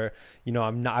 or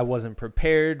I wasn't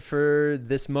prepared for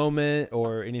this moment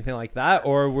or anything like that?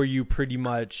 Or were you pretty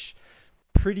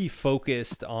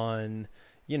focused on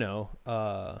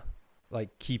like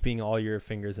keeping all your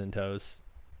fingers and toes?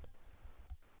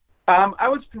 I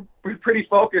was pretty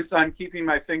focused on keeping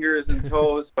my fingers and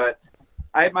toes, but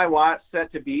I had my watch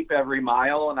set to beep every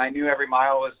mile, and I knew every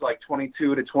mile was like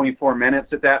 22 to 24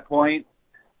 minutes at that point.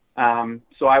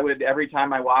 So I would, every time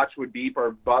my watch would beep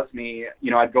or buzz me,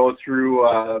 I'd go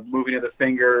through moving of the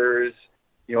fingers,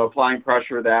 applying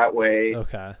pressure that way.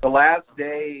 Okay. The last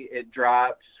day it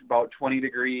dropped about 20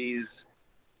 degrees,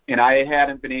 and I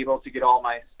hadn't been able to get all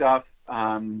my stuff,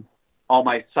 all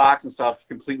my socks and stuff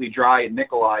completely dry at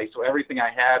Nikolai. So everything I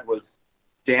had was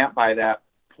damp by that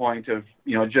point of,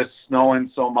 just snowing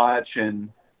so much, and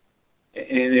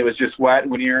it was just wet.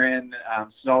 When you're in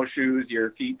snowshoes,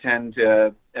 your feet tend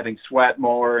to, I think, sweat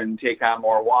more and take on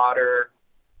more water.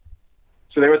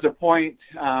 So there was a point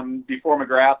before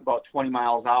McGrath, about 20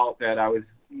 miles out, that I was,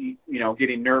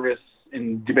 getting nervous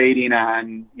and debating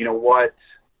on, what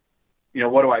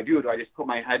do I do? Do I just put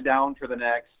my head down for the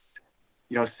next,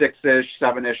 6-ish,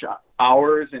 7-ish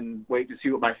hours and wait to see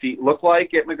what my feet look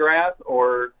like at McGrath,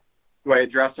 or do I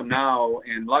address them now?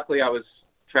 And luckily I was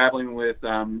traveling with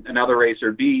another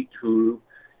racer, Beat, who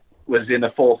was in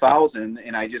the full 1,000,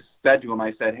 and I just said to him,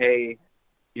 I said, hey,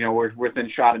 we're within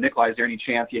shot of Nikolai. Is there any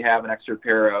chance you have an extra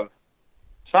pair of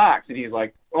socks? And he's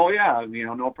like, oh yeah,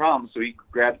 no problem. So he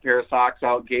grabbed a pair of socks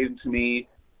out, gave them to me,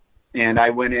 and I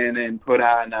went in and put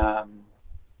on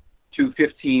 2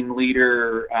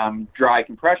 15-liter dry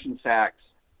compression sacks,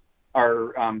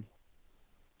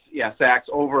 sacks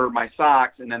over my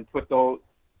socks, and then put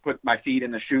my feet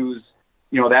in the shoes,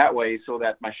 that way, so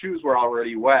that my shoes were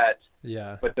already wet.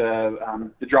 Yeah. But the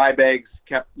dry bags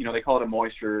kept, they call it a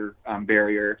moisture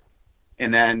barrier.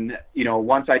 And then,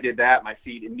 once I did that, my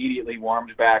feet immediately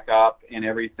warmed back up, and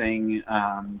everything,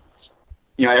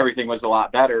 everything was a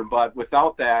lot better. But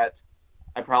without that,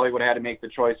 I probably would have had to make the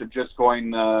choice of just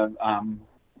going the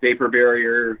vapor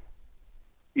barrier,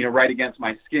 right against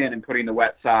my skin, and putting the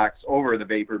wet socks over the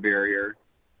vapor barrier.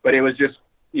 But it was just,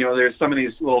 there's some of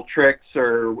these little tricks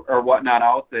or whatnot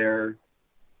out there,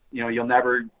 you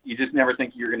just never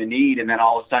think you're going to need. And then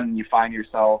all of a sudden you find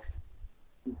yourself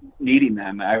needing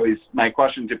them. My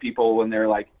question to people when they're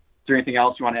like, is there anything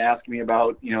else you want to ask me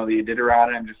about, the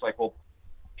Iditarod? I'm just like, well,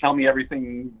 tell me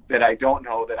everything that I don't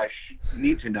know that I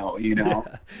need to know,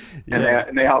 Yeah.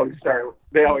 And they always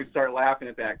start laughing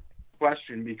at that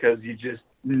question, because you just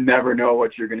never know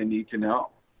what you're going to need to know.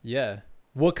 Yeah.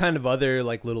 What kind of other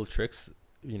like little tricks,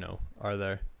 are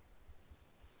there?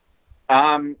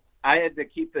 I had to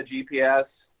keep the GPS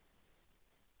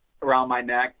around my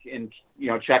neck and,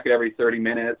 check it every 30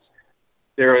 minutes.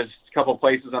 There was a couple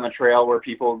places on the trail where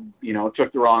people,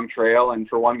 took the wrong trail. And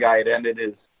for one guy, it ended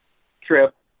his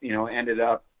trip, ended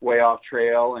up way off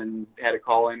trail and had to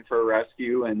call in for a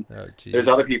rescue. And there's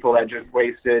other people that just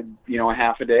wasted, a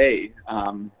half a day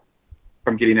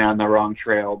from getting on the wrong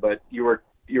trail. But you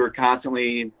were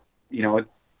constantly,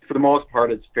 for the most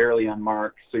part, it's fairly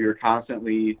unmarked. So you're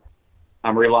constantly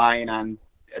relying on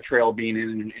a trail being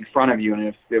in front of you. And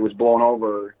if it was blown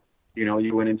over,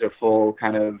 you went into full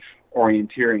kind of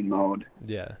orienteering mode.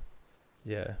 Yeah.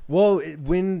 Yeah. Well,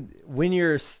 when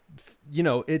you're,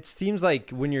 it seems like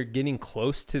when you're getting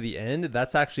close to the end,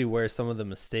 that's actually where some of the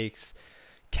mistakes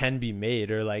can be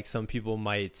made, or like some people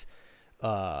might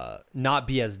not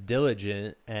be as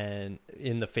diligent and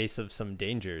in the face of some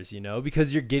dangers,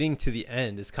 because you're getting to the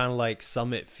end. It's kind of like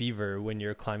summit fever when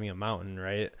you're climbing a mountain,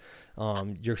 right?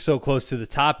 You're so close to the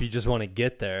top, you just want to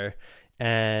get there.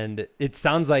 And it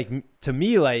sounds like to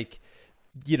me, like,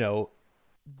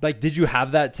 like, did you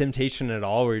have that temptation at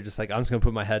all where you're just like, I'm just going to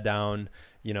put my head down,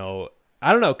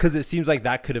 I don't know. 'Cause it seems like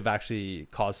that could have actually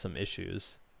caused some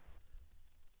issues.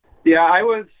 Yeah,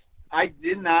 I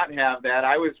did not have that.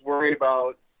 I was worried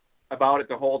about it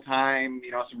the whole time.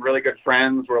 Some really good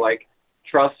friends were like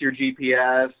trust your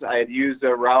GPS. I had used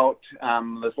a route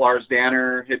this Lars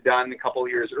Danner had done a couple of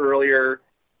years earlier.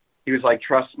 He was like,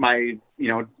 trust the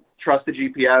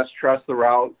GPS, trust the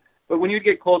route. But when you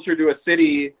get closer to a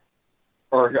city,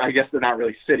 or I guess they're not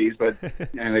really cities, but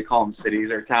they call them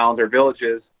cities or towns or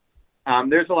villages,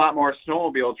 there's a lot more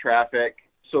snowmobile traffic,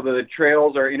 so the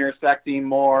trails are intersecting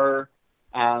more.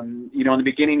 In the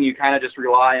beginning, you kind of just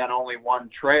rely on only one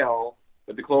trail,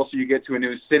 but the closer you get to a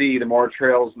new city, the more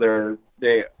trails there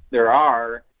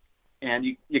are, and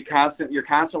you're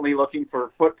constantly looking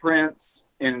for footprints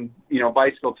and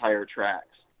bicycle tire tracks.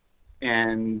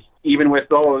 And even with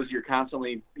those, you're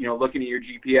constantly looking at your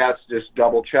GPS, just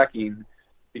double checking,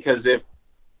 because if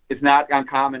it's not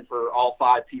uncommon for all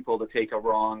 5 people to take a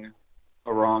wrong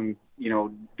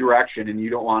direction, and you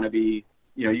don't want to be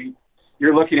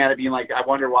you're looking at it being like, I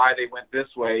wonder why they went this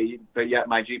way, but yet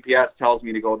my GPS tells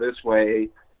me to go this way.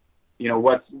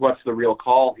 What's the real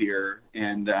call here?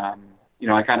 And I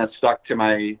kind of stuck to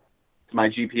my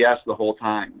GPS the whole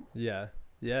time. Yeah.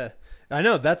 I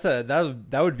know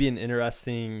that would be an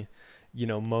interesting,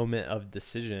 moment of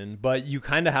decision, but you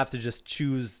kind of have to just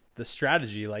choose the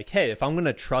strategy. Like, hey, if I'm going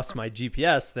to trust my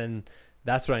GPS, then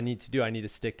that's what I need to do. I need to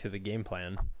stick to the game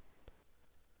plan.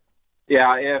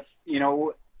 Yeah. If,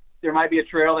 there might be a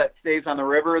trail that stays on the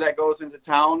river that goes into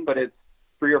town, but it's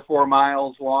 3 or 4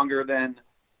 miles longer than,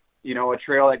 a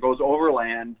trail that goes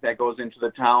overland that goes into the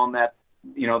town that,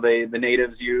 the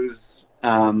natives use,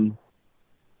 as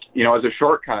a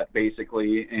shortcut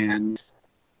basically. And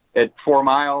at 4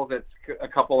 miles, it's a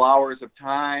couple hours of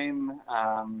time.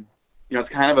 It's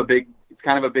kind of a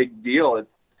big deal.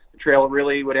 The trail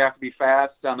really would have to be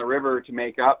fast on the river to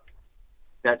make up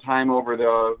that time over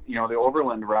the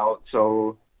overland route.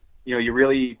 So, you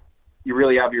really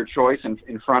have your choice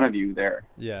in front of you there.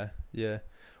 Yeah.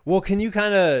 Well, can you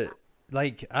kind of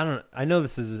I know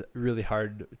this is really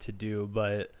hard to do,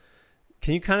 but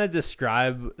can you kind of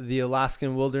describe the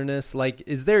Alaskan wilderness? Like,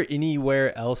 is there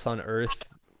anywhere else on Earth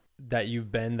that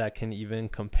you've been that can even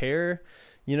compare?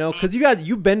 Because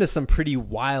you've been to some pretty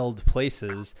wild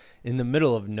places in the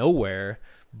middle of nowhere,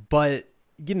 but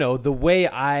the way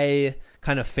I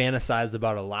kind of fantasize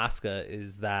about Alaska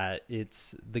is that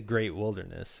it's the great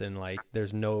wilderness, and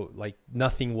there's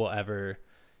nothing will ever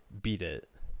beat it.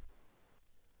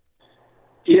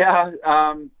 Yeah.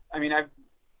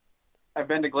 I've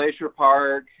been to Glacier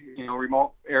Park,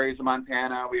 remote areas of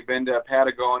Montana. We've been to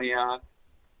Patagonia.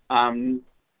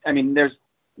 There's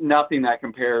nothing that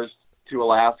compares to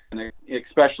Alaska,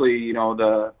 especially,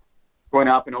 the going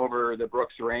up and over the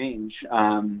Brooks Range.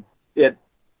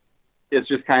 It's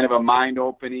just kind of a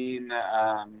mind-opening,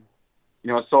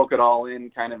 soak it all in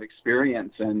kind of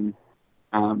experience, and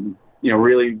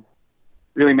really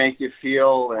make you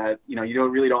feel that you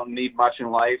really don't need much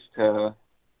in life to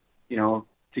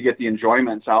get the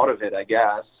enjoyments out of it, I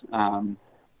guess.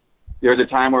 There was a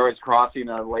time where I was crossing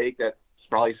a lake that's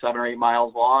probably 7 or 8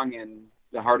 miles long in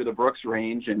the heart of the Brooks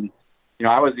Range, and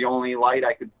I was the only light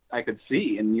I could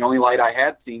see, and the only light I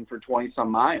had seen for 20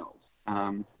 some miles.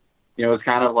 It was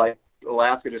kind of like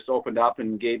Alaska just opened up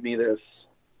and gave me this,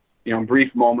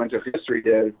 brief moment of history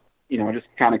to, just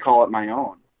kind of call it my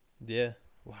own. Yeah.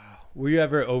 Wow. Were you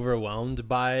ever overwhelmed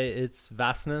by its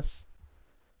vastness?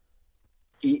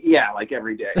 Yeah, like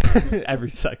every day.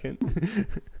 Every second.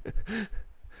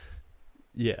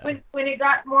 Yeah. When it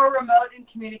got more remote in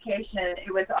communication,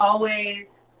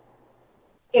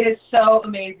 it is so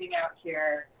amazing out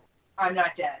here. I'm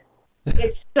not dead.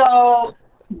 It's so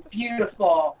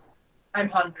beautiful. I'm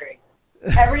hungry.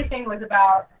 Everything was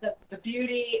about the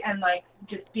beauty and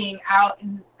just being out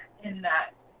in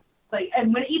that.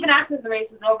 And even after the race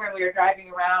was over and we were driving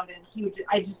around, and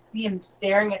I just see him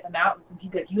staring at the mountains, and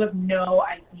he's like, "You have no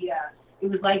idea." It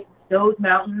was like those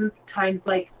mountains times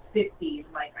 50.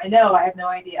 I'm like, I know, I have no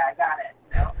idea. I got it.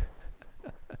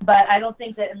 But I don't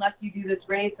think that unless you do this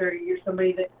race or you're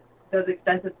somebody that does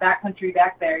extensive backcountry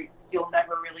back there, you'll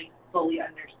never really fully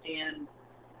understand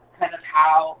kind of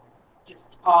how just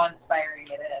awe-inspiring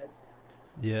it is.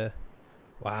 Yeah.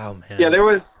 Wow, man. Yeah, there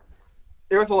was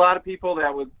a lot of people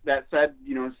that said,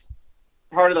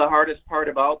 part of the hardest part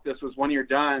about this was when you're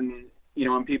done,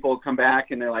 and people come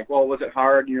back and they're like, well, was it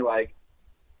hard? And you're like,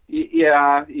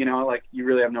 yeah, you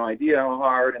really have no idea how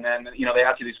hard. And then, they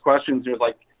ask you these questions. There's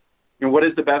what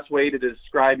is the best way to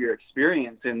describe your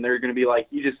experience? And they're going to be like,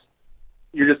 you're just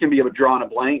going to be able to draw on a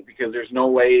blank because there's no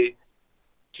way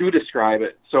to describe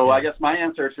it. So I guess my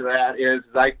answer to that is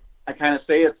I kind of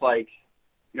say it's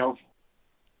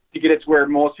to get it to where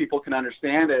most people can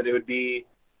understand it, it would be,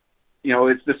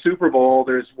 it's the Super Bowl.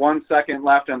 There's 1 second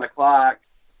left on the clock.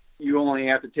 you only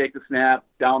have to take the snap,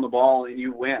 down the ball, and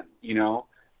you win. You know,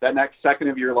 that next second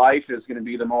of your life is going to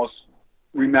be the most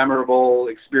memorable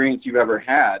experience you've ever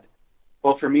had.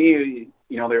 Well, for me,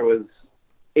 you know, there was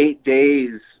 8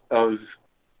 days of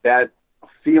that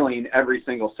feeling every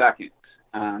single second.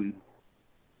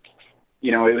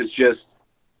 You know, it was just,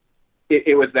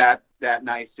 it was that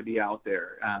nice to be out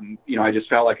there. You know, I just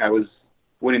felt like I was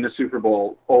winning the Super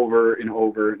Bowl over and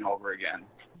over and over again.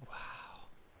 Wow.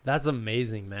 That's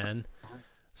amazing, man.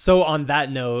 So on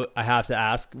that note, I have to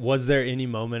ask, was there any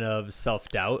moment of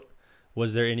self-doubt?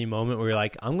 Was there any moment where you're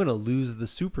like, I'm going to lose the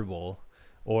Super Bowl?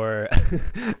 Or,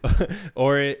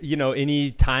 or, you know,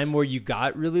 any time where you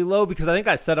got really low? Because I think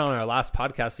I said on our last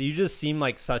podcast, you just seem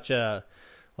like such a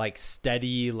like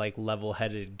steady, like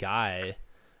level-headed guy,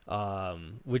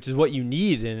 which is what you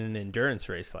need in an endurance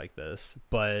race like this.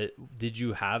 But did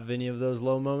you have any of those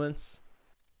low moments?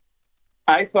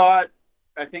 I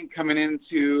think coming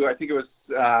into, I think it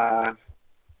was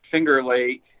Finger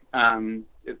Lake,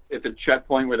 at the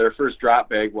checkpoint where their first drop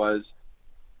bag was,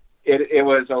 it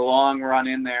was a long run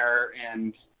in there,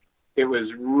 and it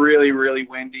was really, really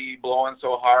windy, blowing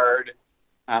so hard.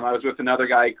 I was with another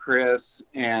guy, Chris,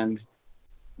 and,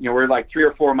 you know, we're like 3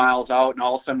 or 4 miles out, and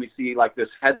all of a sudden we see like this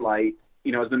headlight.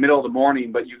 You know, it's the middle of the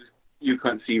morning, but you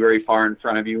couldn't see very far in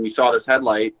front of you. And we saw this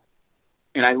headlight,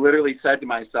 and I literally said to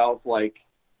myself, like,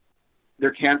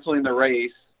 they're canceling the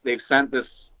race. They've sent this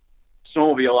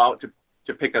snowmobile out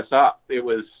to pick us up. It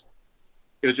was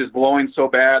just blowing so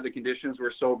bad. The conditions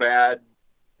were so bad.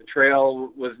 The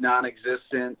trail was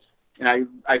non-existent. And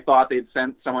I thought they'd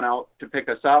sent someone out to pick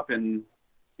us up, and,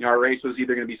 you know, our race was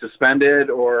either going to be suspended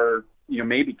or, you know,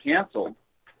 maybe canceled.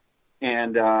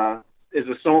 And as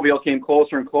the snowmobile came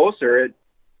closer and closer, it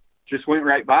just went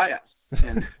right by us.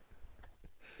 And,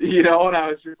 you know, and I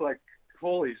was just like,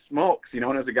 holy smokes, you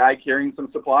know, and as a guy carrying some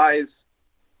supplies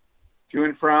to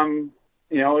and from,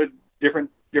 you know, different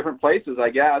places, I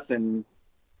guess. And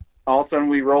all of a sudden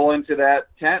we roll into that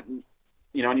tent, and,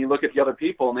 you know, and you look at the other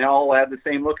people, and they all had the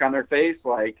same look on their face,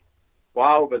 like,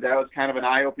 wow. But that was kind of an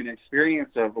eye-opening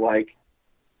experience of, like,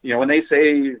 you know, when they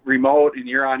say remote and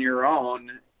you're on your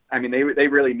own, I mean, they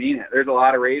really mean it. There's a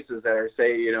lot of races that are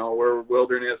say, you know, we're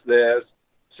wilderness this,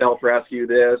 self-rescue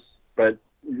this, but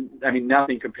I mean,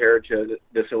 nothing compared to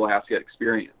this Alaska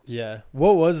experience. Yeah.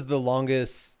 What was the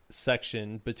longest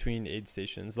section between aid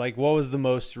stations? Like, what was the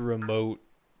most remote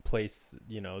place,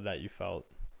 you know, that you felt?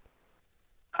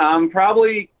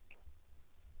 Probably,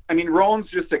 I mean, Roan's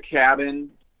just a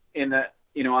cabin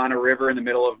on a river in the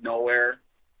middle of nowhere.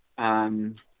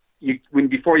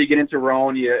 Before you get into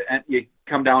Roan, you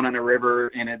come down on a river,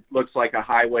 and it looks like a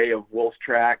highway of wolf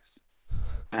tracks.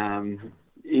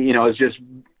 You know, it's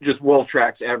just wolf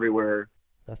tracks everywhere.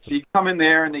 So you come in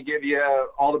there, and they give you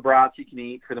all the brats you can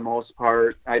eat for the most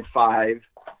part. I had 5.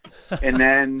 And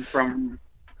then from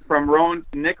Roan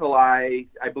to Nikolai,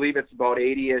 I believe it's about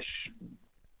 80-ish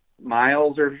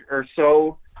miles or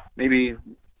so, maybe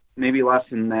less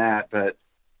than that, but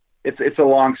it's a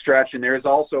long stretch. And there's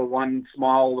also one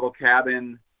small little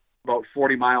cabin about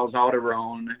 40 miles out of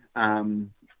Roan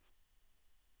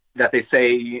that they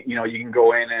say, you know, you can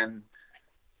go in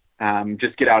and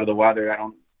just get out of the weather.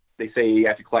 They say you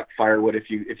have to collect firewood if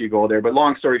you go there. But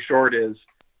long story short is,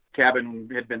 cabin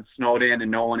had been snowed in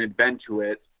and no one had been to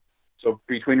it. So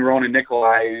between Roan and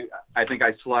Nikolai, I think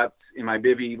I slept in my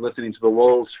bivvy listening to the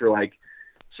wolves for like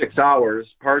 6 hours,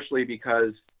 partially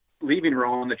because leaving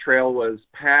Roan, the trail was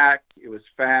packed. It was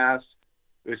fast.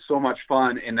 It was so much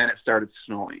fun. And then it started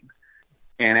snowing.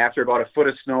 And after about a foot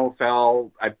of snow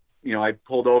fell, I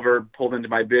pulled into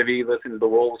my bivvy, listened to the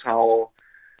wolves howl,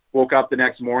 woke up the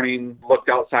next morning, looked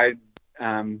outside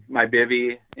my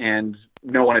bivvy, and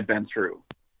no one had been through.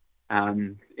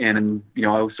 And, you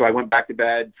know, so I went back to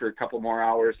bed for a couple more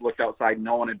hours, looked outside,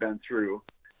 no one had been through.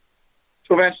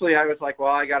 So eventually I was like,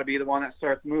 well, I got to be the one that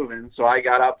starts moving. So I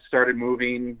got up, started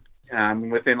moving.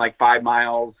 Within like 5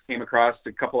 miles, came across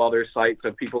a couple other sites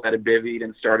of people that had bivvied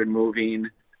and started moving.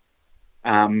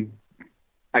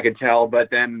 I could tell, but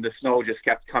then the snow just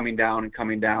kept coming down and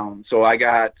coming down. So I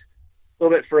got a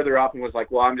little bit further up and was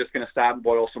like, well, I'm just going to stop and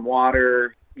boil some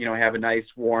water, you know, have a nice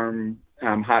warm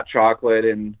hot chocolate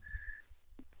and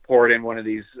pour it in one of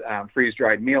these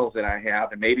freeze-dried meals that I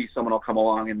have, and maybe someone will come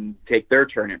along and take their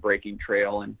turn at breaking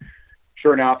trail. And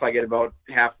sure enough, I get about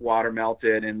half water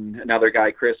melted, and another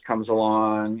guy, Chris, comes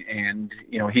along, and,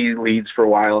 you know, he leads for a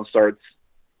while and starts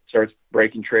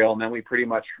breaking trail. And then we pretty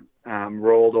much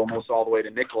rolled almost all the way to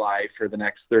Nikolai for the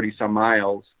next 30 some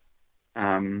miles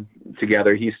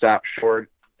together. He stopped short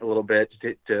a little bit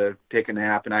to take a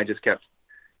nap, and I just kept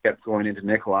going into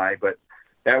Nikolai. But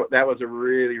that was a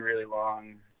really, really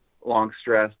long long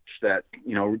stretch that,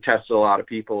 tested a lot of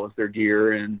people with their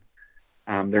gear and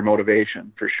their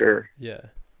motivation for sure. Yeah.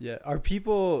 Yeah. Are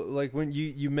people like, when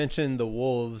you mentioned the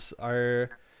wolves, I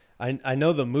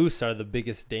know the moose are the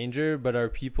biggest danger, but are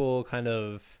people kind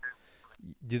of,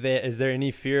 is there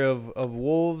any fear of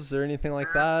wolves or anything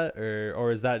like that?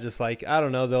 Or is that just like, I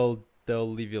don't know, they'll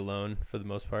leave you alone for the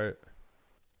most part?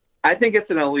 I think it's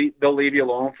they'll leave you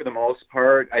alone for the most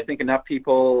part. I think enough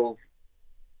people,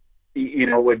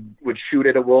 would shoot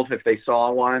at a wolf if they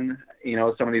saw one,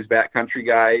 some of these backcountry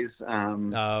guys.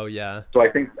 Oh yeah. So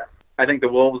I think the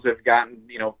wolves have gotten,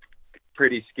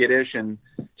 pretty skittish, and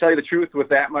tell you the truth, with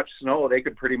that much snow, they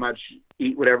could pretty much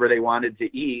eat whatever they wanted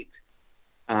to eat.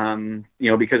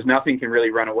 Because nothing can really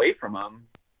run away from them.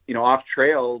 Off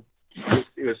trail,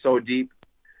 it was so deep,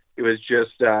 it was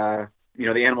just, the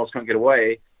animals couldn't get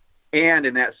away. And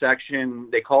in that section,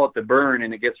 they call it the burn,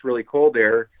 and it gets really cold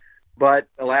there. But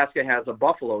Alaska has a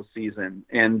buffalo season,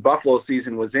 and buffalo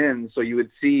season was in, so you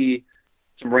would see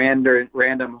some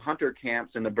random hunter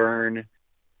camps in the burn,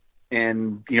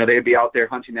 and, they'd be out there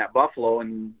hunting that buffalo.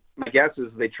 And my guess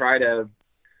is they try to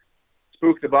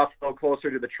spook the buffalo closer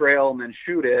to the trail and then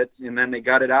shoot it, and then they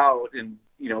gut it out and,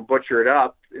 butcher it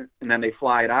up, and then they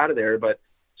fly it out of there. But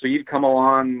so you'd come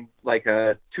along like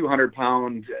a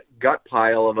 200-pound gut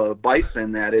pile of a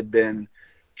bison that had been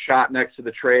shot next to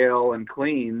the trail and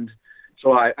cleaned.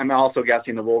 So I'm also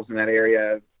guessing the wolves in that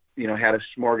area, had a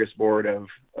smorgasbord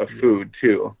of food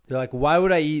too. They're like, why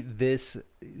would I eat this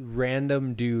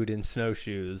random dude in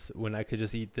snowshoes when I could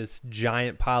just eat this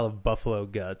giant pile of buffalo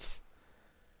guts?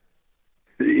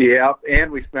 Yeah,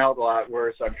 and we smelled a lot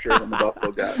worse, I'm sure, than the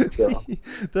buffalo guts. So.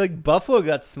 Like, buffalo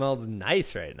guts smells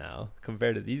nice right now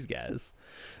compared to these guys.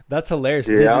 That's hilarious.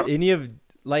 Yeah.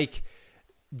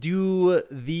 Do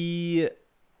the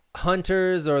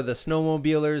hunters or the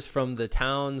snowmobilers from the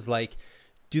towns, like,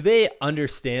 do they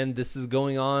understand this is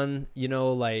going on,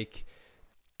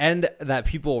 and that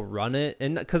people run it?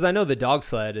 And because I know the dog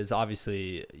sled is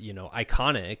obviously,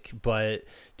 iconic, but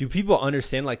do people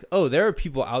understand, like, oh, there are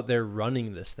people out there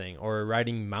running this thing or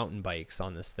riding mountain bikes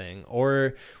on this thing?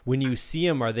 Or when you see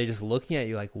them, are they just looking at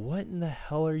you like, what in the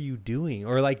hell are you doing?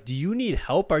 Or like, do you need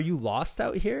help? Are you lost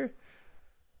out here?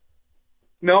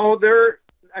 No, they're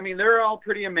all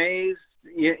pretty amazed.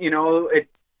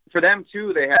 For them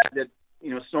too, they had to,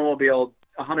 snowmobile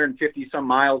 150 some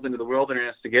miles into the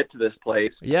wilderness to get to this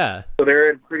place. Yeah. So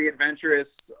they're pretty adventurous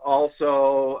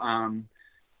also.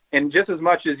 And just as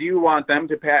much as you want them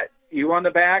to pat you on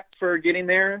the back for getting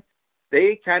there,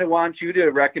 they kind of want you to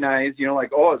recognize,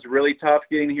 it's really tough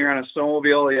getting here on a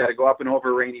snowmobile. You got to go up and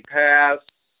over Rainy Pass.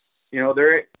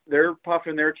 They're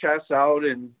puffing their chests out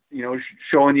and,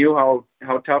 showing you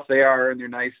how tough they are in their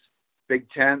nice big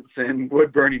tents and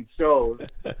wood burning stoves.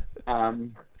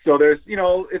 So there's,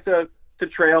 it's a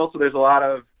trail, so there's a lot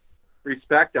of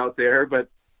respect out there. But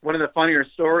one of the funnier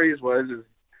stories is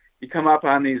you come up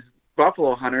on these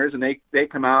buffalo hunters, and they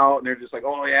come out and they're just like,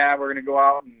 oh yeah, we're gonna go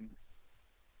out and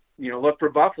look for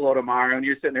buffalo tomorrow. And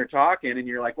you're sitting there talking, and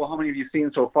you're like, well, how many have you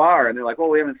seen so far? And they're like, well,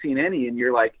 we haven't seen any. And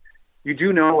you're like, you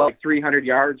do know, like 300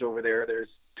 yards over there's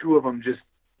 2 of them just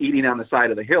eating on the side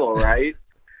of the hill, right?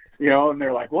 And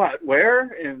they're like, what, where?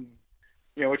 And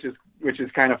which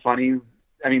is kind of funny.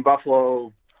 I mean,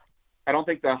 buffalo, I don't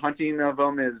think the hunting of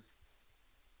them is,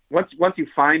 once you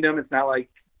find them, it's not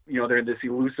like, they're this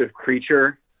elusive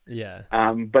creature. Yeah.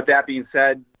 But that being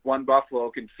said, one buffalo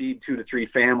can feed 2 to 3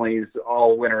 families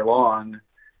all winter long,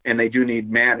 and they do need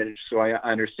managed. So I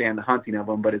understand the hunting of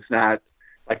them, but it's not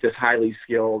like this highly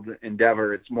skilled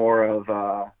endeavor. It's more of,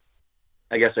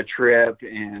 I guess, a trip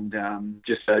and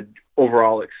just a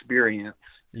overall experience.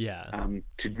 Yeah.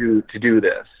 To do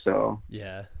this. So.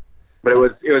 Yeah. But it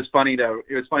was funny to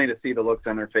see the looks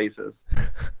on their faces.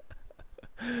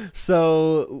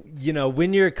 So,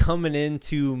 when you're coming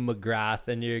into McGrath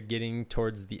and you're getting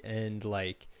towards the end,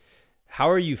 like, how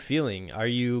are you feeling? Are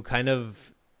you kind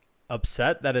of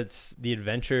upset that it's the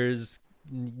adventure's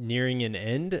nearing an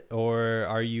end, or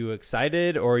are you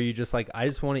excited, or are you just like, I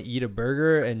just want to eat a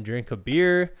burger and drink a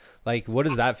beer? Like, what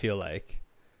does that feel like?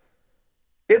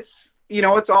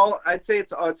 It's all, I'd say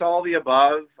it's all the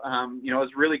above.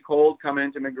 It's really cold coming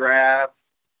into McGrath.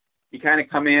 You kind of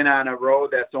come in on a road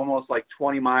that's almost like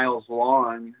 20 miles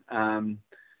long on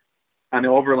the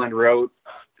overland road.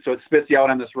 So it spits you out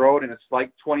on this road, and it's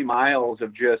like 20 miles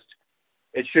of just,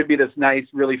 it should be this nice,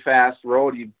 really fast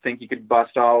road you'd think you could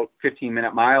bust out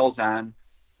 15-minute miles on,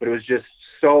 but it was just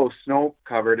so snow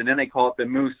covered. And then they call it the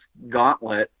Moose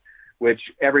Gauntlet,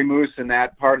 which every moose in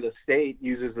that part of the state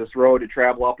uses this road to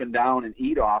travel up and down and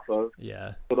eat off of.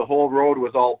 Yeah. So the whole road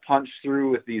was all punched through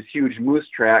with these huge moose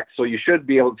tracks. So you should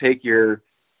be able to take your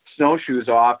snowshoes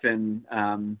off and,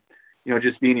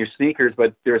 just be in your sneakers,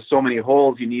 but there's so many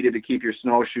holes you needed to keep your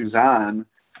snowshoes on.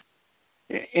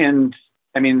 And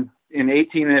I mean, in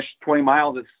 18-ish, 20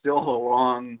 miles, it's still a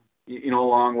long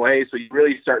way. So you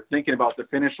really start thinking about the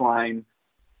finish line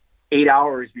 8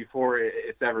 hours before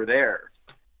it's ever there.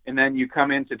 And then you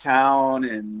come into town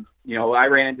and, I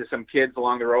ran into some kids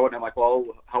along the road and I'm like, well,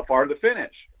 how far to the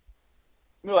finish?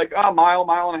 And they're like,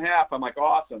 mile and a half. I'm like,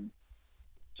 awesome.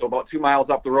 So about 2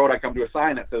 miles up the road, I come to a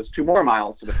sign that says 2 more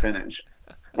miles to the finish.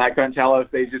 And I couldn't tell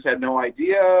if they just had no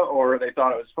idea or they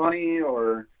thought it was funny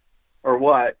or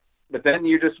what. But then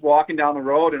you're just walking down the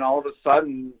road and all of a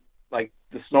sudden, like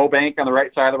the snowbank on the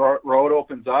right side of the road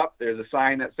opens up. There's a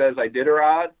sign that says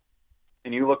Iditarod.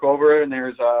 And you look over it and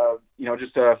there's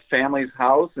just a family's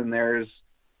house and there's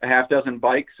a half dozen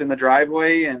bikes in the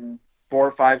driveway and 4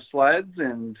 or 5 sleds.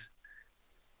 And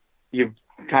you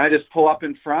kind of just pull up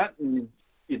in front and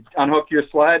you unhook your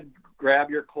sled, grab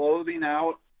your clothing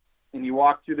out, and you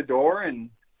walk through the door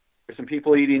and there's some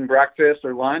people eating breakfast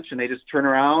or lunch and they just turn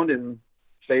around and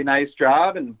say, nice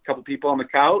job. And a couple people on the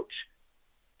couch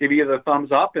give you the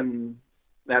thumbs up and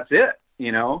that's it.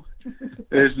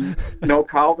 There's no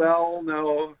cowbell,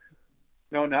 no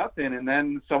nothing. And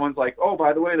then someone's like, oh,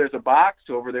 by the way, there's a box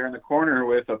over there in the corner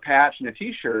with a patch and a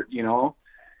t-shirt,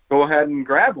 go ahead and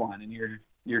grab one. And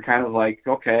you're kind of like,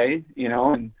 okay,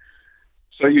 and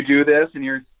so you do this and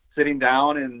you're sitting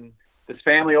down and this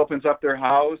family opens up their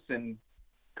house and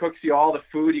cooks you all the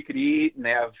food you could eat and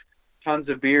they have tons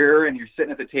of beer and you're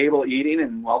sitting at the table eating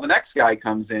and the next guy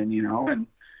comes in, and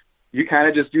you kind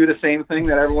of just do the same thing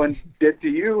that everyone did to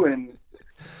you. And,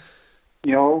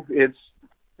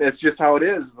 it's just how it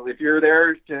is. If you're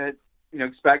there to,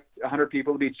 expect 100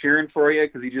 people to be cheering for you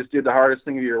because you just did the hardest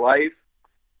thing of your life,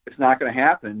 it's not going to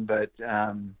happen. But,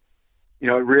 it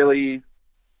really,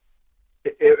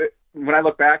 when I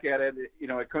look back at it,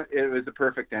 it was a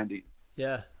perfect ending.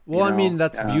 Yeah. Well, I mean,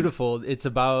 that's beautiful. It's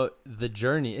about the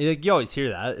journey. You always hear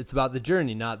that. It's about the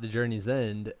journey, not the journey's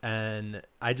end. And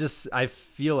I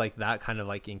feel like that kind of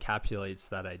like encapsulates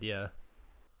that idea.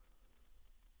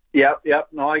 Yep.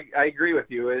 No, I agree with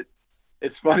you.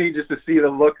 It's funny just to see the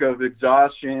look of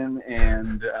exhaustion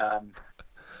and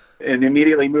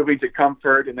immediately moving to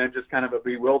comfort and then just kind of a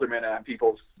bewilderment on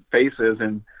people's faces.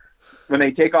 And when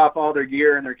they take off all their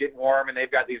gear and they're getting warm and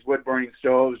they've got these wood burning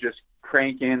stoves just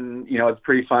cranking, it's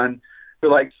pretty fun. They're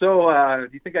like, so do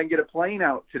you think I can get a plane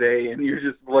out today? And you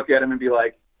just look at them and be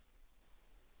like,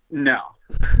 no.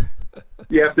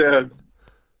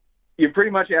 You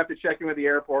pretty much have to check in with the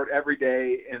airport every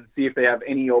day and see if they have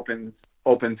any open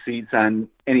seats on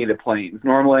any of the planes.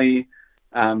 Normally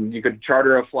you could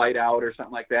charter a flight out or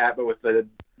something like that, but with the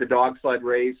dog sled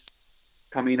race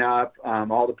coming up,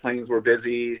 all the planes were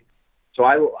busy. So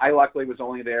I luckily was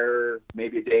only there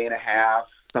maybe a day and a half.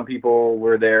 Some people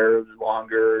were there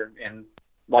longer, and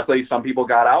luckily some people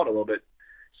got out a little bit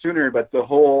sooner. But the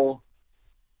whole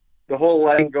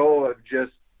letting go of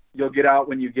just you'll get out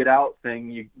when you get out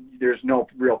thing, there's no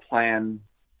real plan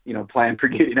for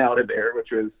getting out of there,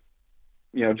 which was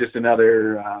just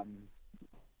another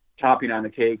topping on the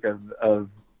cake of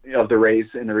the race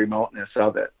and the remoteness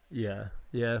of it. Yeah.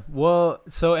 Yeah. Well,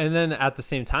 so, and then at the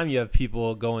same time, you have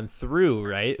people going through,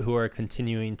 right, who are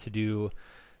continuing to do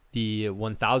the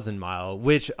 1,000 mile,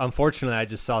 which unfortunately I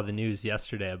just saw the news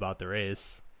yesterday about the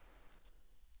race.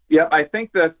 Yep. I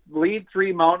think the lead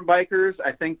 3 mountain bikers,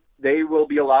 I think they will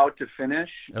be allowed to finish.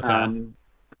 Okay.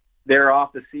 They're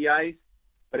off the sea ice,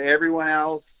 but everyone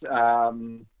else,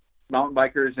 mountain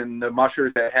bikers and the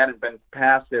mushers that hadn't been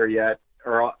past there yet,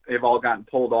 have all gotten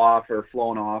pulled off or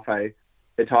flown off. I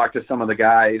talked to some of the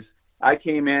guys. I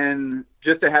came in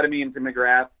just ahead of me into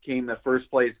McGrath, came the first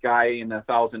place guy in the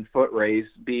 1,000-foot race,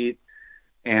 beat.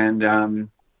 And,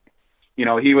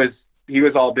 he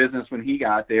was all business when he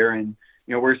got there. And,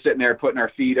 we're sitting there putting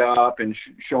our feet up and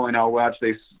showing how much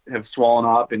they have swollen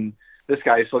up. And this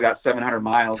guy still got 700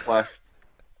 miles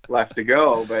left to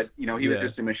go. But, he was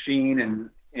just a machine.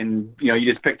 And,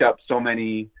 you just picked up so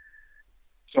many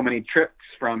tricks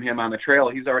from him on the trail.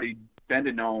 He's already been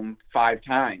to Nome 5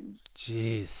 times.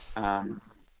 Jeez.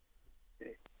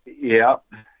 Yep.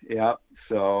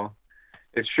 So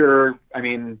it's sure, I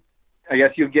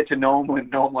guess you'll get to Nome when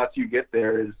Nome lets you get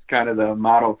there is kind of the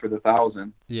motto for the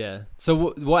 1,000. Yeah.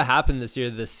 So what happened this year?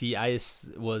 The sea ice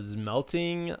was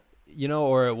melting,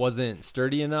 or it wasn't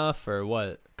sturdy enough, or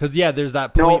what? Because there's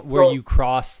that point where you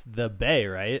cross the bay,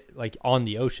 right? Like on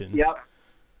the ocean. Yep.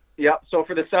 Yep. So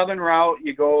for the southern route,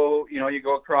 you go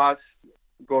across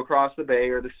the bay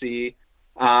or the sea.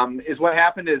 Is what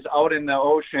happened is out in the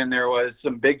ocean there was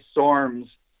some big storms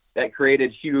that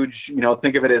created huge,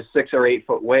 think of it as 6 or 8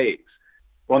 foot waves.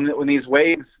 When these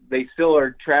waves, they still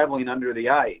are traveling under the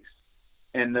ice,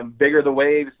 and the bigger the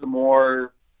waves, the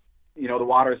more, the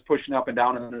water is pushing up and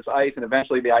down on this ice, and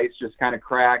eventually the ice just kind of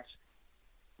cracks,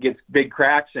 gets big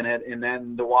cracks in it, and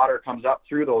then the water comes up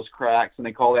through those cracks, and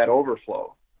they call that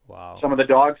overflow. Wow. Some of the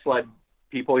dog sled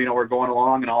people, were going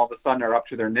along, and all of a sudden they're up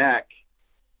to their neck,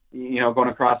 going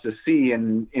across the sea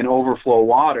in overflow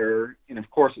water, and of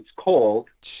course it's cold.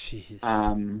 Jeez.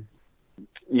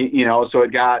 So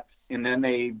it got, and then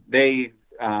they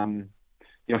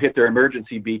hit their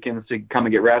emergency beacons to come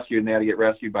and get rescued, and they had to get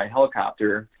rescued by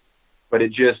helicopter. But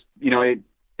it just,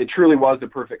 it truly was the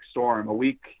perfect storm. A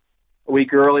week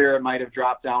earlier, it might have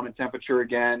dropped down in temperature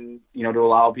again, to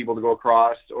allow people to go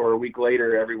across, or a week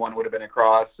later, everyone would have been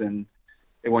across, and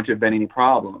it wouldn't have been any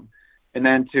problem. And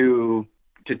then to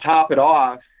top it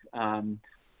off, some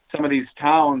of these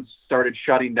towns started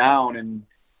shutting down and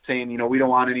saying, we don't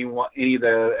want any of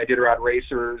the Iditarod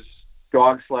racers,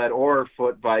 dog sled or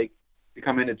foot bike to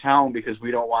come into town because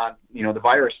we don't want, the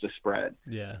virus to spread.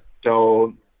 Yeah.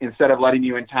 So instead of letting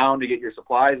you in town to get your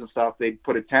supplies and stuff, they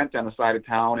put a tent on the side of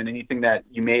town, and anything that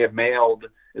you may have mailed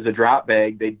as a drop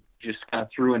bag, they just kind of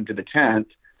threw into the tent.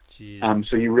 Jeez.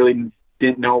 So you really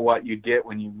didn't know what you'd get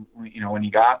when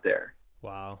you got there.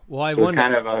 Wow. Well, I So wanted,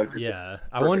 kind of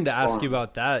I wanted to ask storm. you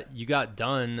about that. You got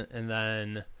done, and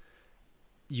then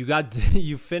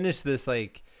you finished this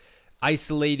like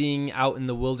isolating out in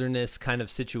the wilderness kind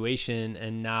of situation,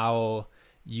 and now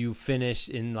you finish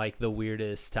in like the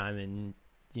weirdest time in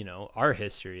our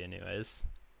history, anyways.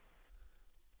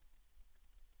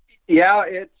 Yeah,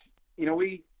 it's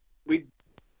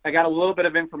I got a little bit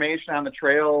of information on the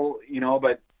trail,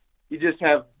 but you just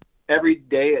have every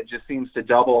day it just seems to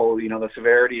double, the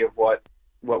severity of what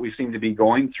we seem to be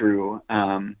going through.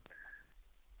 And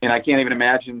I can't even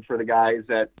imagine for the guys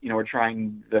that, are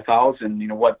trying the 1,000,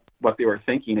 what they were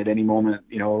thinking at any moment,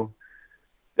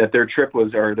 that their trip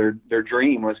was, or their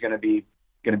dream was going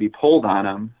to be pulled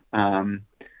on them.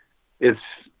 It's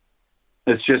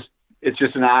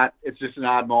just an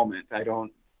odd moment. I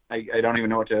don't even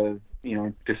know what to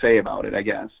say about it, I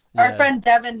guess. Our friend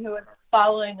Devin, who was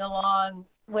following along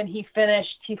when he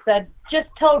finished, he said, just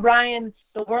tell Ryan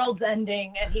the world's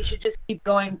ending and he should just keep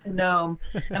going to Nome.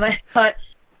 And I thought,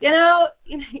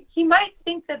 he might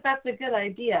think that that's a good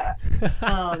idea.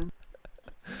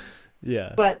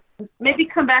 Yeah. But maybe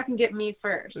come back and get me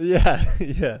first. Yeah,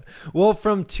 yeah. Well,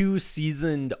 from two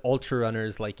seasoned ultra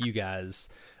runners like you guys,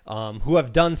 who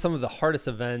have done some of the hardest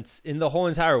events in the whole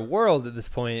entire world at this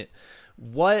point,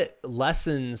 what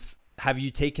lessons have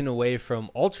you taken away from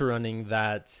ultra running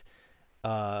that,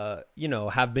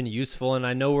 have been useful? And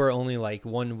I know we're only like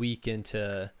 1 week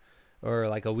into, or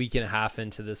like a week and a half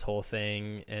into this whole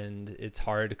thing, and it's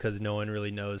hard because no one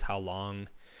really knows how long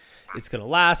it's going to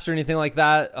last or anything like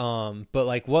that. But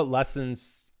like, what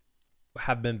lessons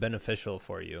have been beneficial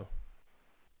for you?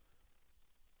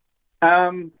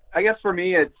 I guess for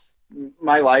me, it's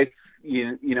my life,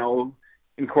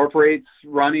 incorporates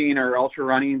running or ultra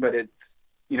running, but it's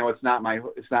not my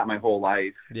whole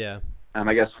life. Yeah.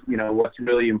 I guess, what's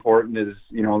really important is,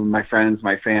 my friends,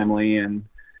 my family, and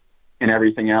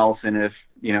everything else. And if,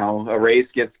 a race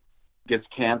gets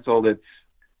canceled,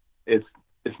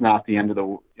 it's not the end of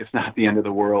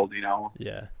the world,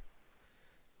 Yeah.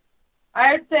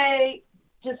 I would say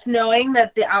just knowing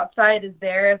that the outside is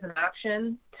there as an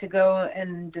option to go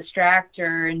and distract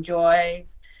or enjoy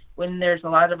when there's a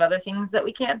lot of other things that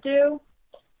we can't do.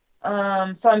 So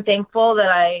I'm thankful that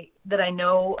I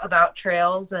know about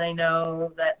trails, and I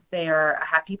know that they are a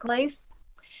happy place.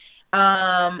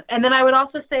 And then I would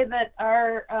also say that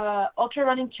our ultra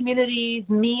running community's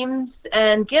memes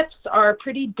and GIFs are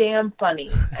pretty damn funny.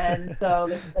 And so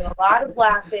there's been a lot of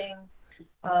laughing,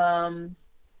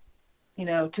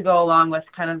 to go along with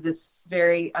kind of this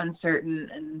very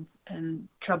uncertain and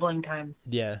troubling time.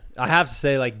 Yeah. I have to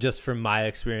say, like, just from my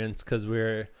experience, because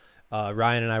Ryan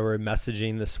and I were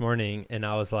messaging this morning, and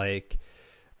I was like,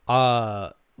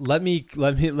 let me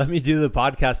do the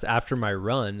podcast after my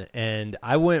run. And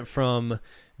I went from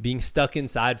being stuck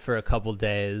inside for a couple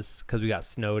days because we got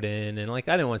snowed in, and like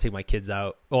I didn't want to take my kids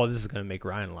out. Oh, this is gonna make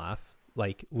Ryan laugh.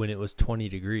 Like when it was 20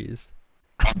 degrees.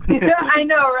 I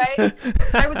know, right?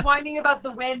 I was whining about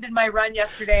the wind in my run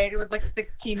yesterday. It was like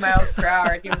 16 miles per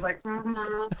hour. He was like,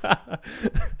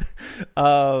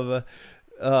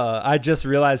 I just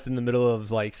realized in the middle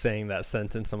of like saying that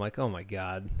sentence, I'm like, oh my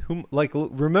God, who, like,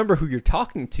 remember who you're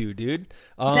talking to, dude.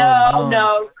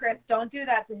 No, Chris, don't do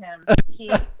that to him.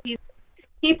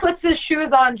 He puts his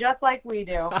shoes on just like we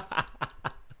do.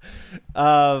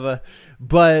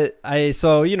 But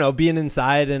so, you know, being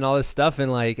inside and all this stuff,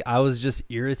 and like, I was just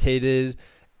irritated,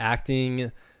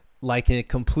 acting like a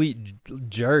complete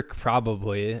jerk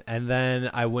probably. And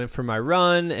then I went for my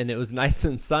run and it was nice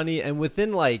and sunny. And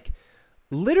within like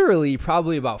literally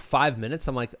probably about 5 minutes,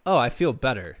 I'm like, oh, I feel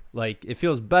better. Like it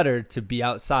feels better to be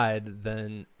outside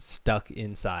than stuck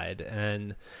inside.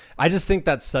 And I just think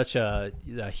that's such a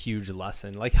huge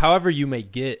lesson. Like however you may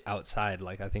get outside,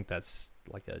 like I think that's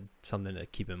like something to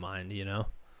keep in mind, you know?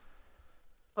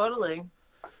 Totally.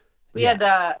 We had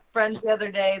friends the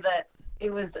other day that it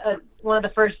was one of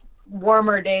the first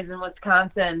warmer days in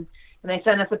Wisconsin, and they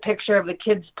sent us a picture of the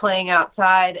kids playing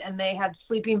outside, and they had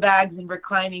sleeping bags and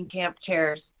reclining camp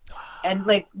chairs, and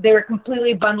like they were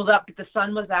completely bundled up, but the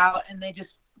sun was out, and they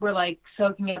just were like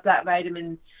soaking up that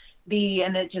vitamin B,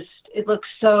 and it looked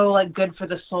so like good for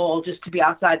the soul just to be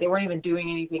outside. They weren't even doing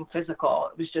anything physical.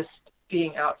 It was just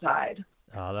being outside.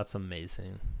 Oh, that's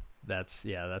amazing. That's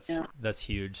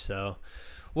huge. So,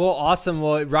 well, awesome.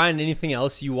 Well, Ryan, anything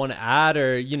else you want to add?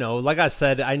 Or, you know, like I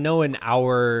said, I know an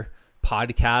hour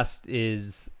podcast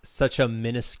is such a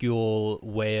minuscule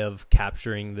way of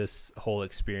capturing this whole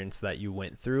experience that you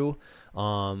went through.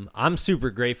 I'm super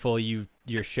grateful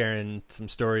you're sharing some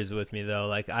stories with me, though.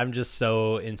 Like, I'm just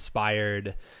so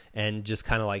inspired and just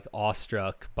kind of like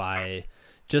awestruck by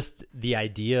just the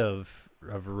idea of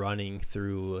running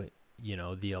through, you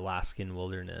know, the Alaskan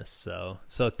wilderness. So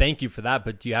thank you for that.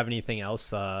 But do you have anything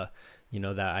else, you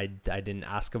know, that I didn't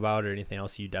ask about, or anything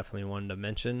else you definitely wanted to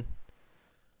mention?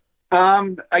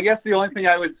 I guess the only thing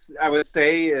I would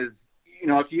say is, you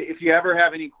know, if you ever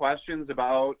have any questions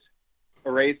about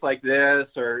a race like this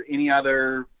or any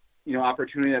other, you know,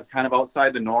 opportunity that's kind of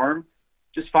outside the norm,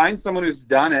 just find someone who's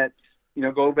done it, you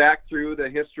know, go back through the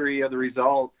history of the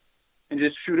results and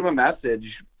just shoot them a message.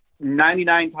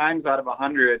 99 times out of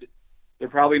 100, they're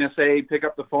probably going to say, pick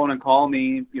up the phone and call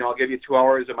me. You know, I'll give you 2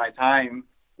 hours of my time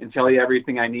and tell you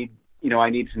everything I need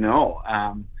to know.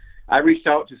 I reached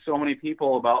out to so many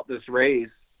people about this race,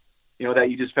 you know, that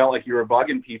you just felt like you were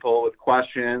bugging people with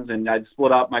questions, and I'd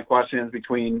split up my questions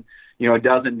between, you know, a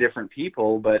dozen different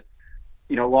people. But,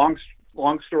 you know, long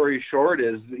story short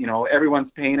is, you know,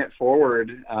 everyone's paying it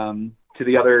forward to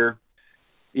the other,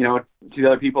 you know, to the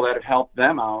other people that have helped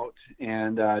them out,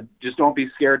 and just don't be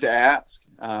scared to ask.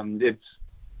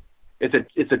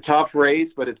 It's a tough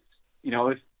race, but it's, you know,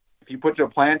 if you put your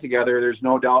plan together, there's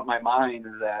no doubt in my mind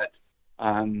that,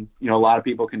 you know, a lot of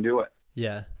people can do it.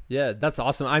 Yeah. Yeah. That's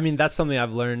awesome. I mean, that's something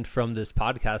I've learned from this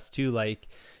podcast too. Like,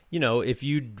 you know, if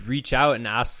you reach out and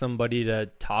ask somebody to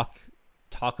talk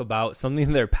about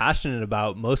something they're passionate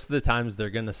about, most of the times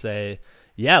they're going to say,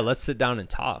 yeah, let's sit down and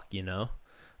talk, you know?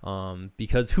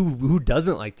 Because who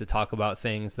doesn't like to talk about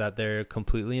things that they're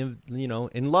completely, you know,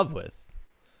 in love with?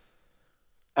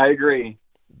 I agree.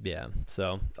 Yeah.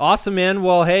 So awesome, man.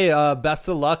 Well, hey, best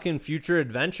of luck in future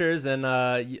adventures, and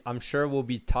I'm sure we'll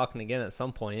be talking again at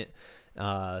some point.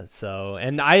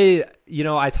 And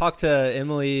I talked to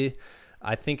Emily,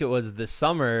 I think it was this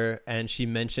summer, and she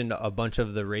mentioned a bunch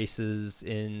of the races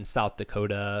in South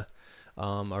Dakota,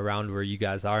 around where you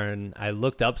guys are. And I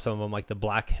looked up some of them, like the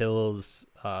Black Hills,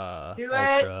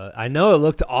 Ultra. I know it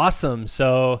looked awesome.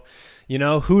 So, you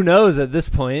know, who knows at this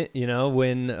point, you know,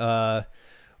 when,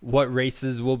 what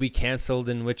races will be canceled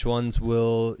and which ones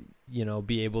will, you know,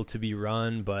 be able to be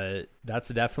run. But that's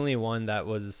definitely one that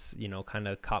was, you know, kind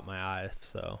of caught my eye.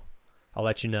 So I'll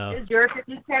let you know. Is your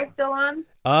 50K still on?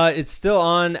 It's still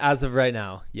on as of right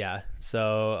now. Yeah.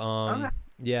 So, Okay.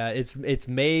 Yeah, it's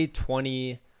May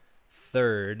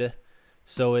 23rd.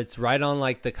 So it's right on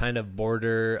like the kind of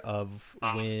border of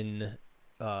when,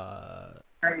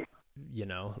 you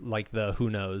know, like the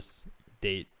who knows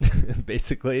date,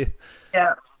 basically.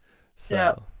 Yeah.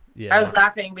 So, yeah. I was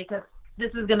laughing because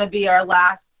this is going to be our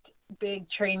last big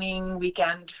training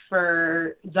weekend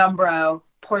for Zumbro.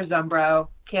 Poor Zumbro.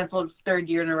 Canceled 3rd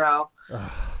year in a row.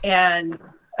 And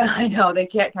I know they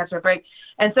can't catch their break.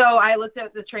 And so I looked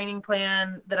at the training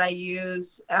plan that I use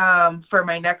for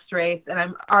my next race, and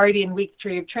I'm already in week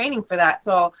 3 of training for that.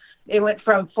 So it went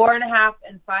from 4.5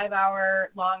 and 5 hour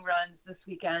long runs this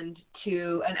weekend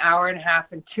to 1.5 hours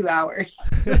and 2 hours.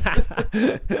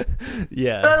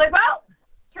 Yeah. So I was like, well,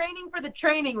 training for the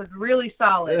training was really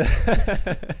solid.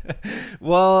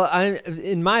 Well,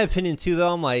 in my opinion too,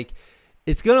 though, I'm like,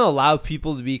 it's going to allow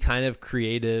people to be kind of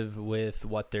creative with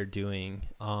what they're doing,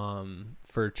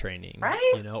 for training, Right?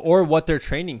 you know, or what they're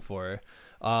training for.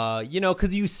 You know,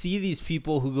 because you see these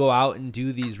people who go out and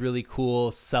do these really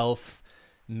cool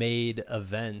self-made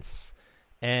events,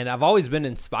 and I've always been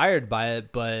inspired by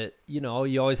it. But you know,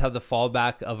 you always have the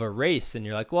fallback of a race, and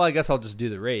you're like, well, I guess I'll just do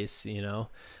the race, you know.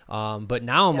 But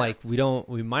now I'm like,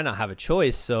 we might not have a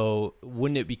choice. So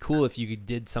wouldn't it be cool if you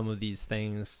did some of these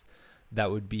things that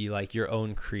would be like your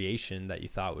own creation that you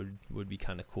thought would be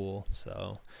kind of cool?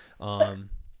 So, yeah.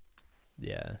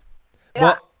 Yeah,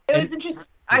 Well, it was and- interesting.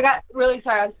 I got really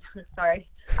sorry.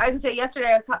 I was going to say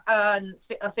yesterday I was on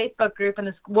a Facebook group, and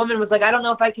this woman was like, I don't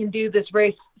know if I can do this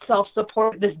race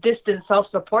this distance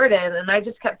self-supported. And I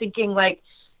just kept thinking, like,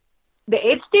 the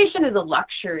aid station is a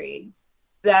luxury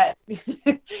that,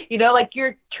 you know, like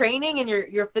your training and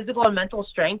your physical and mental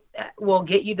strength will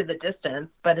get you to the distance,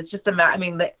 but it's just I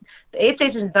mean, the aid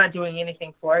station is not doing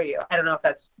anything for you. I don't know if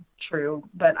that's true,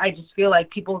 but I just feel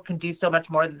like people can do so much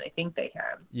more than they think they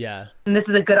can. Yeah. And this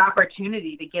is a good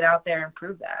opportunity to get out there and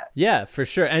prove that. Yeah, for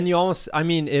sure. And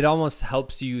it almost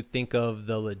helps you think of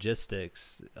the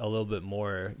logistics a little bit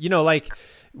more. You know, like,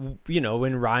 you know,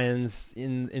 when Ryan's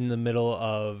in the middle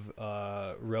of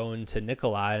Rowan to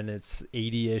Nikolai and it's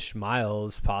 80-ish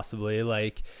miles possibly,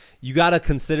 like, you got to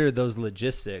consider those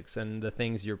logistics and the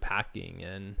things you're packing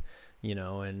and, you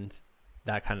know, and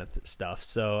that kind of stuff.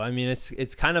 So, I mean,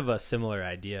 it's kind of a similar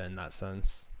idea in that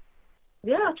sense.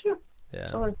 Yeah, true. Yeah.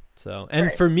 Totally. So, and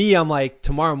Right. for me, I'm like,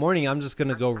 tomorrow morning, I'm just going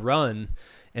to go run,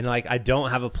 and like, I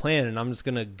don't have a plan, and I'm just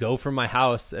going to go from my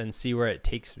house and see where it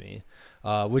takes me,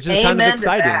 which is kind of Amen to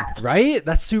exciting, that. right?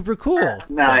 That's super cool.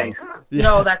 Nice. So, yeah.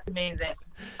 No, that's amazing.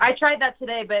 I tried that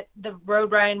today, but the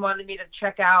road Ryan wanted me to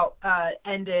check out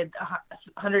ended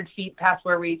 100 feet past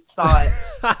where we saw it.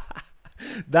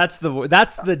 That's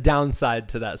the downside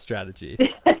to that strategy.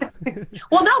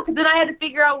 Well, no, because then I had to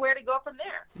figure out where to go from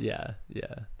there. Yeah.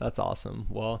 That's awesome.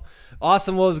 Well,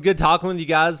 it was good talking with you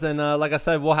guys. And like I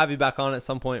said, we'll have you back on at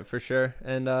some point for sure.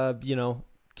 And, you know,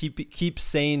 keep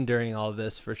sane during all of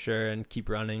this for sure and keep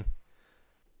running.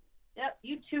 Yep,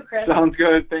 you too, Chris. Sounds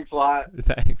good. Thanks a lot.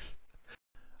 Thanks.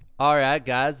 All right,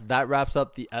 guys, that wraps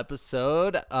up the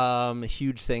episode.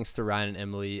 Huge thanks to Ryan and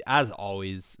Emily. As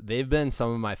always, they've been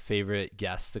some of my favorite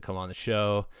guests to come on the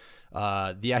show.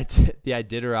 The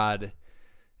Iditarod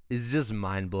is just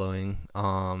mind-blowing,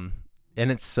 and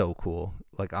it's so cool.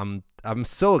 Like, I'm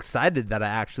so excited that I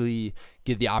actually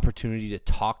get the opportunity to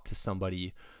talk to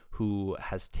somebody who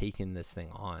has taken this thing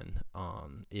on.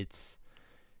 It's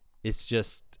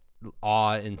just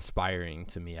awe-inspiring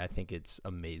to me. I think it's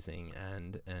amazing,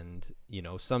 and you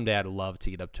know, someday I'd love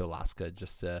to get up to Alaska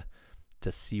just to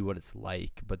see what it's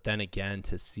like. But then again,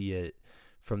 to see it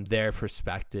from their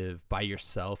perspective by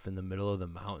yourself in the middle of the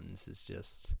mountains is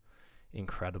just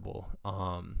incredible.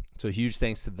 So huge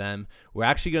thanks to them. We're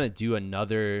actually going to do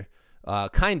another we're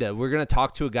going to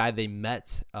talk to a guy they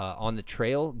met on the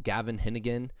trail, Gavin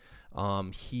Hinnigan.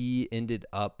 He ended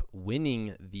up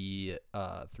winning the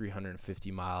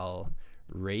 350-mile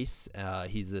race.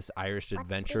 He's this Irish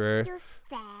adventurer. You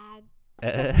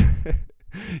sad.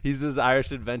 He's this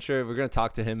Irish adventurer. We're going to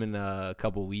talk to him in a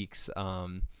couple weeks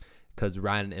because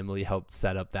Ryan and Emily helped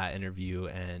set up that interview.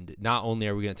 And not only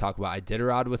are we going to talk about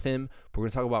Iditarod with him, but we're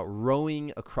going to talk about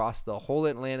rowing across the whole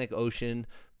Atlantic Ocean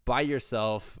by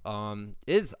yourself.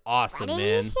 Is awesome, What did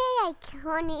man. you say? I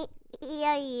couldn't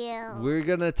hear you. We're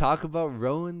going to talk about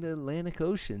rowing the Atlantic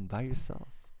Ocean by yourself.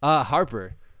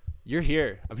 Harper, you're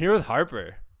here. I'm here with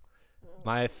Harper,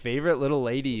 my favorite little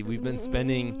lady. We've been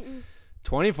spending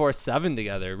 24/7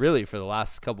 together, really, for the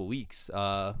last couple weeks.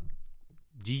 Do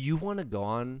you want to go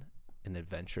on an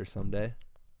adventure someday?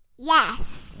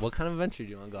 Yes. What kind of adventure do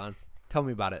you want to go on? Tell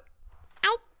me about it.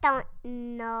 I don't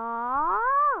know.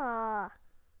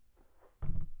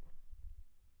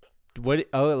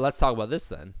 Let's talk about this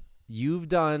then. You've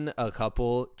done a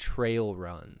couple trail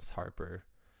runs, Harper.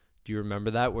 Do you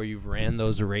remember that, where you've ran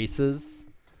those races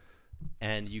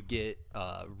and you get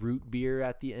root beer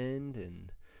at the end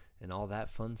and all that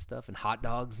fun stuff and hot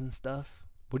dogs and stuff?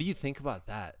 What do you think about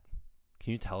that?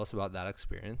 Can you tell us about that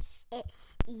experience?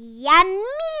 It's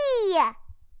yummy.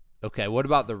 Okay, what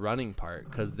about the running part?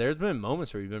 Because there's been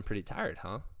moments where you've been pretty tired,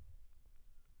 huh?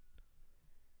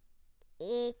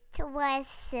 It was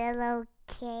still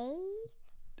okay.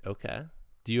 Okay.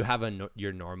 Do you have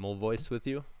your normal voice with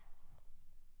you?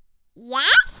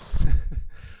 Yes.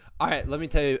 All right, let me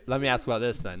ask about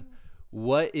this then.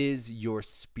 What is your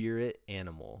spirit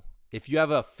animal? If you have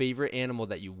a favorite animal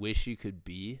that you wish you could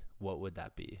be, what would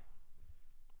that be?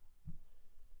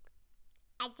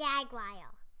 A jaguar.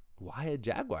 Why a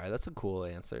jaguar? That's a cool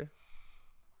answer.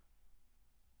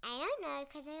 I don't know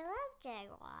because I love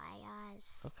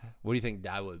jaguars. Okay. What do you think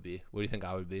Dad would be? What do you think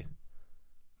I would be?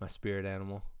 My spirit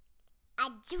animal. A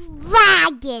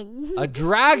dragon. A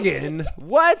dragon?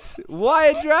 What? Why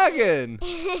a dragon?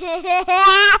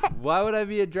 Why would I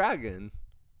be a dragon?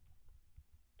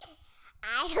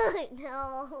 I don't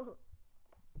know.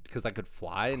 Because I could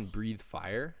fly and breathe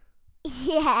fire?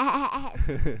 Yes.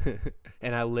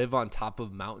 And I live on top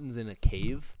of mountains in a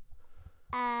cave?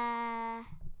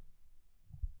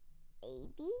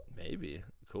 Maybe. Maybe.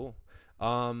 Cool.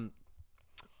 When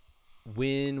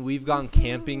we've gone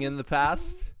camping in the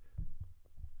past,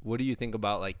 what do you think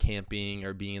about like camping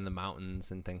or being in the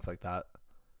mountains and things like that?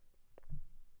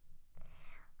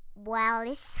 Well,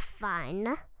 it's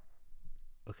fun.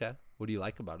 Okay. What do you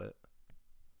like about it?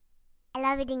 I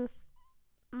love eating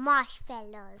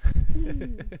marshmallows.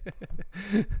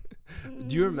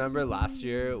 Do you remember last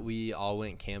year we all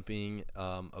went camping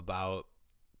about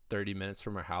 30 minutes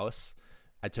from our house?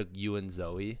 I took you and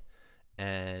Zoe,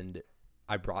 and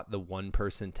I brought the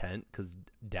one-person tent because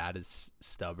Dad is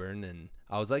stubborn, and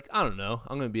I was like, I don't know.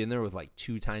 I'm going to be in there with like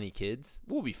 2 tiny kids.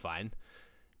 We'll be fine.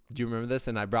 Do you remember this?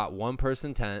 And I brought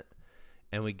one-person tent,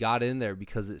 and we got in there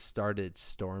because it started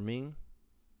storming,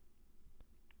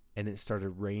 and it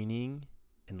started raining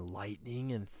and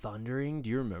lightning and thundering.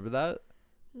 Do you remember that?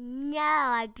 No,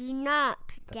 I do not,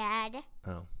 Dad.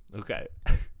 Oh, okay.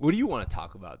 What do you want to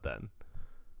talk about then?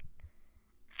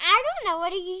 I don't know.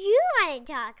 What do you want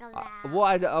to talk about? Well,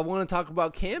 I want to talk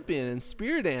about camping and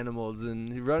spirit animals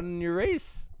and running your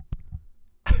race.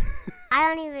 I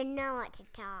don't even know what to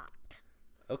talk.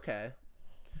 Okay.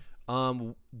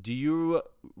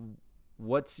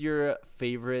 What's your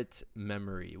favorite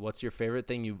memory? What's your favorite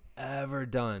thing you've ever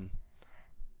done?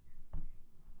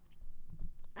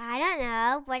 I don't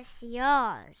know. What's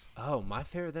yours? Oh, my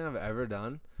favorite thing I've ever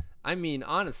done? I mean,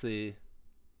 honestly,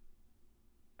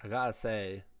 I gotta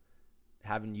say,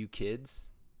 having you kids,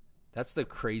 that's the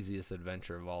craziest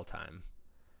adventure of all time.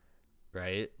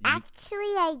 Right? Actually,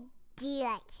 I do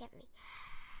like camping.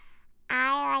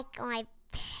 I like my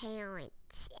parents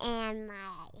and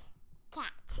my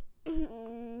cat.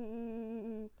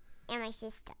 And my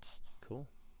sisters. Cool.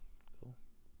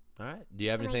 All right. Do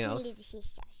you have anything my else? 2 little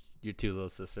sisters. Your 2 little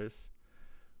sisters.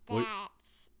 That's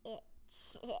it.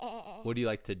 What do you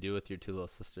like to do with your 2 little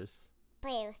sisters?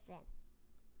 Play with them.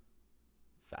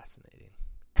 Fascinating.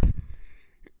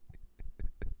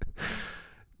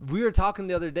 We were talking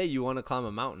the other day. You want to climb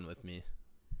a mountain with me?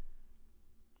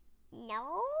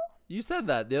 No? You said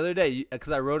that the other day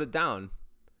because I wrote it down.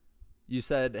 You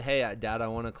said, hey, Dad, I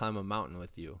want to climb a mountain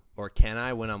with you. Or can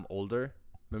I when I'm older?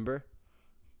 Remember?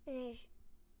 I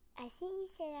think you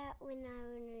said that when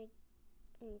I was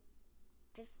in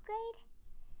 5th grade.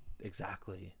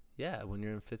 Exactly. Yeah, when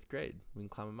you're in 5th grade, we can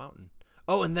climb a mountain.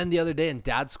 Oh, and then the other day in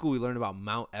Dad's school, we learned about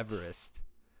Mount Everest.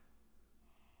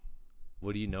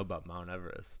 What do you know about Mount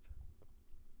Everest?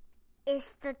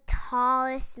 It's the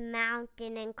tallest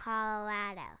mountain in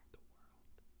Colorado.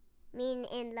 In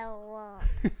the world.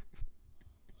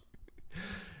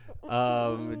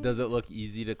 Does it look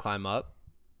easy to climb up?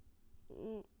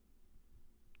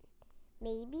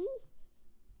 Maybe?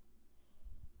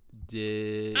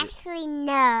 It Actually,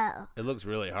 no. looks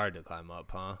really hard to climb up,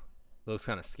 huh? It looks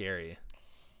kind of scary.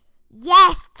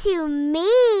 Yes, to me.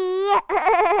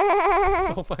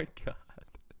 Oh my god.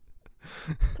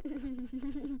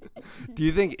 Do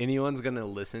you think anyone's gonna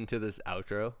listen to this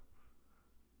outro?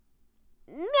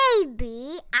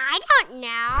 Maybe. I don't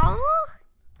know.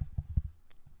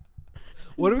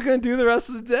 What are we gonna do the rest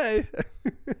of the day?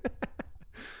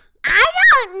 I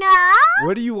don't know.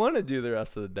 What do you want to do the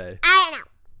rest of the day? I don't know.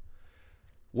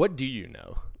 What do you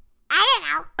know? I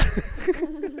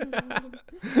don't know.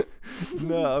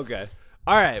 No, okay.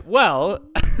 All right. Well,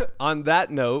 on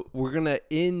that note, we're going to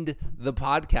end the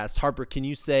podcast. Harper, can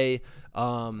you say,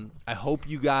 I hope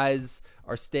you guys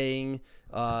are staying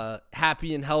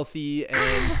happy and healthy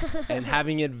and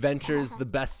having adventures the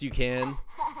best you can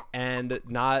and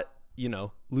not,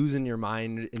 losing your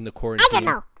mind in the quarantine. I don't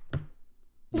know.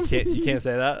 You can't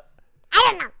say that? I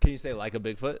don't know. Can you say like a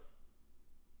Bigfoot?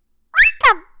 Like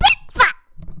a Bigfoot.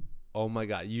 Oh my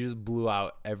god, you just blew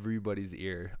out everybody's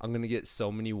ear. I'm going to get so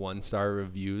many 1-star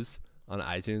reviews on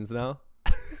iTunes now.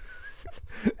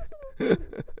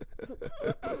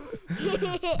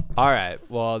 All right.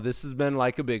 Well, this has been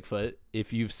Like a Bigfoot.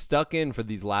 If you've stuck in for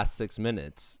these last 6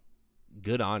 minutes,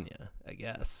 good on you, I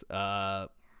guess. All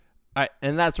right,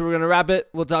 and that's where we're going to wrap it.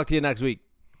 We'll talk to you next week.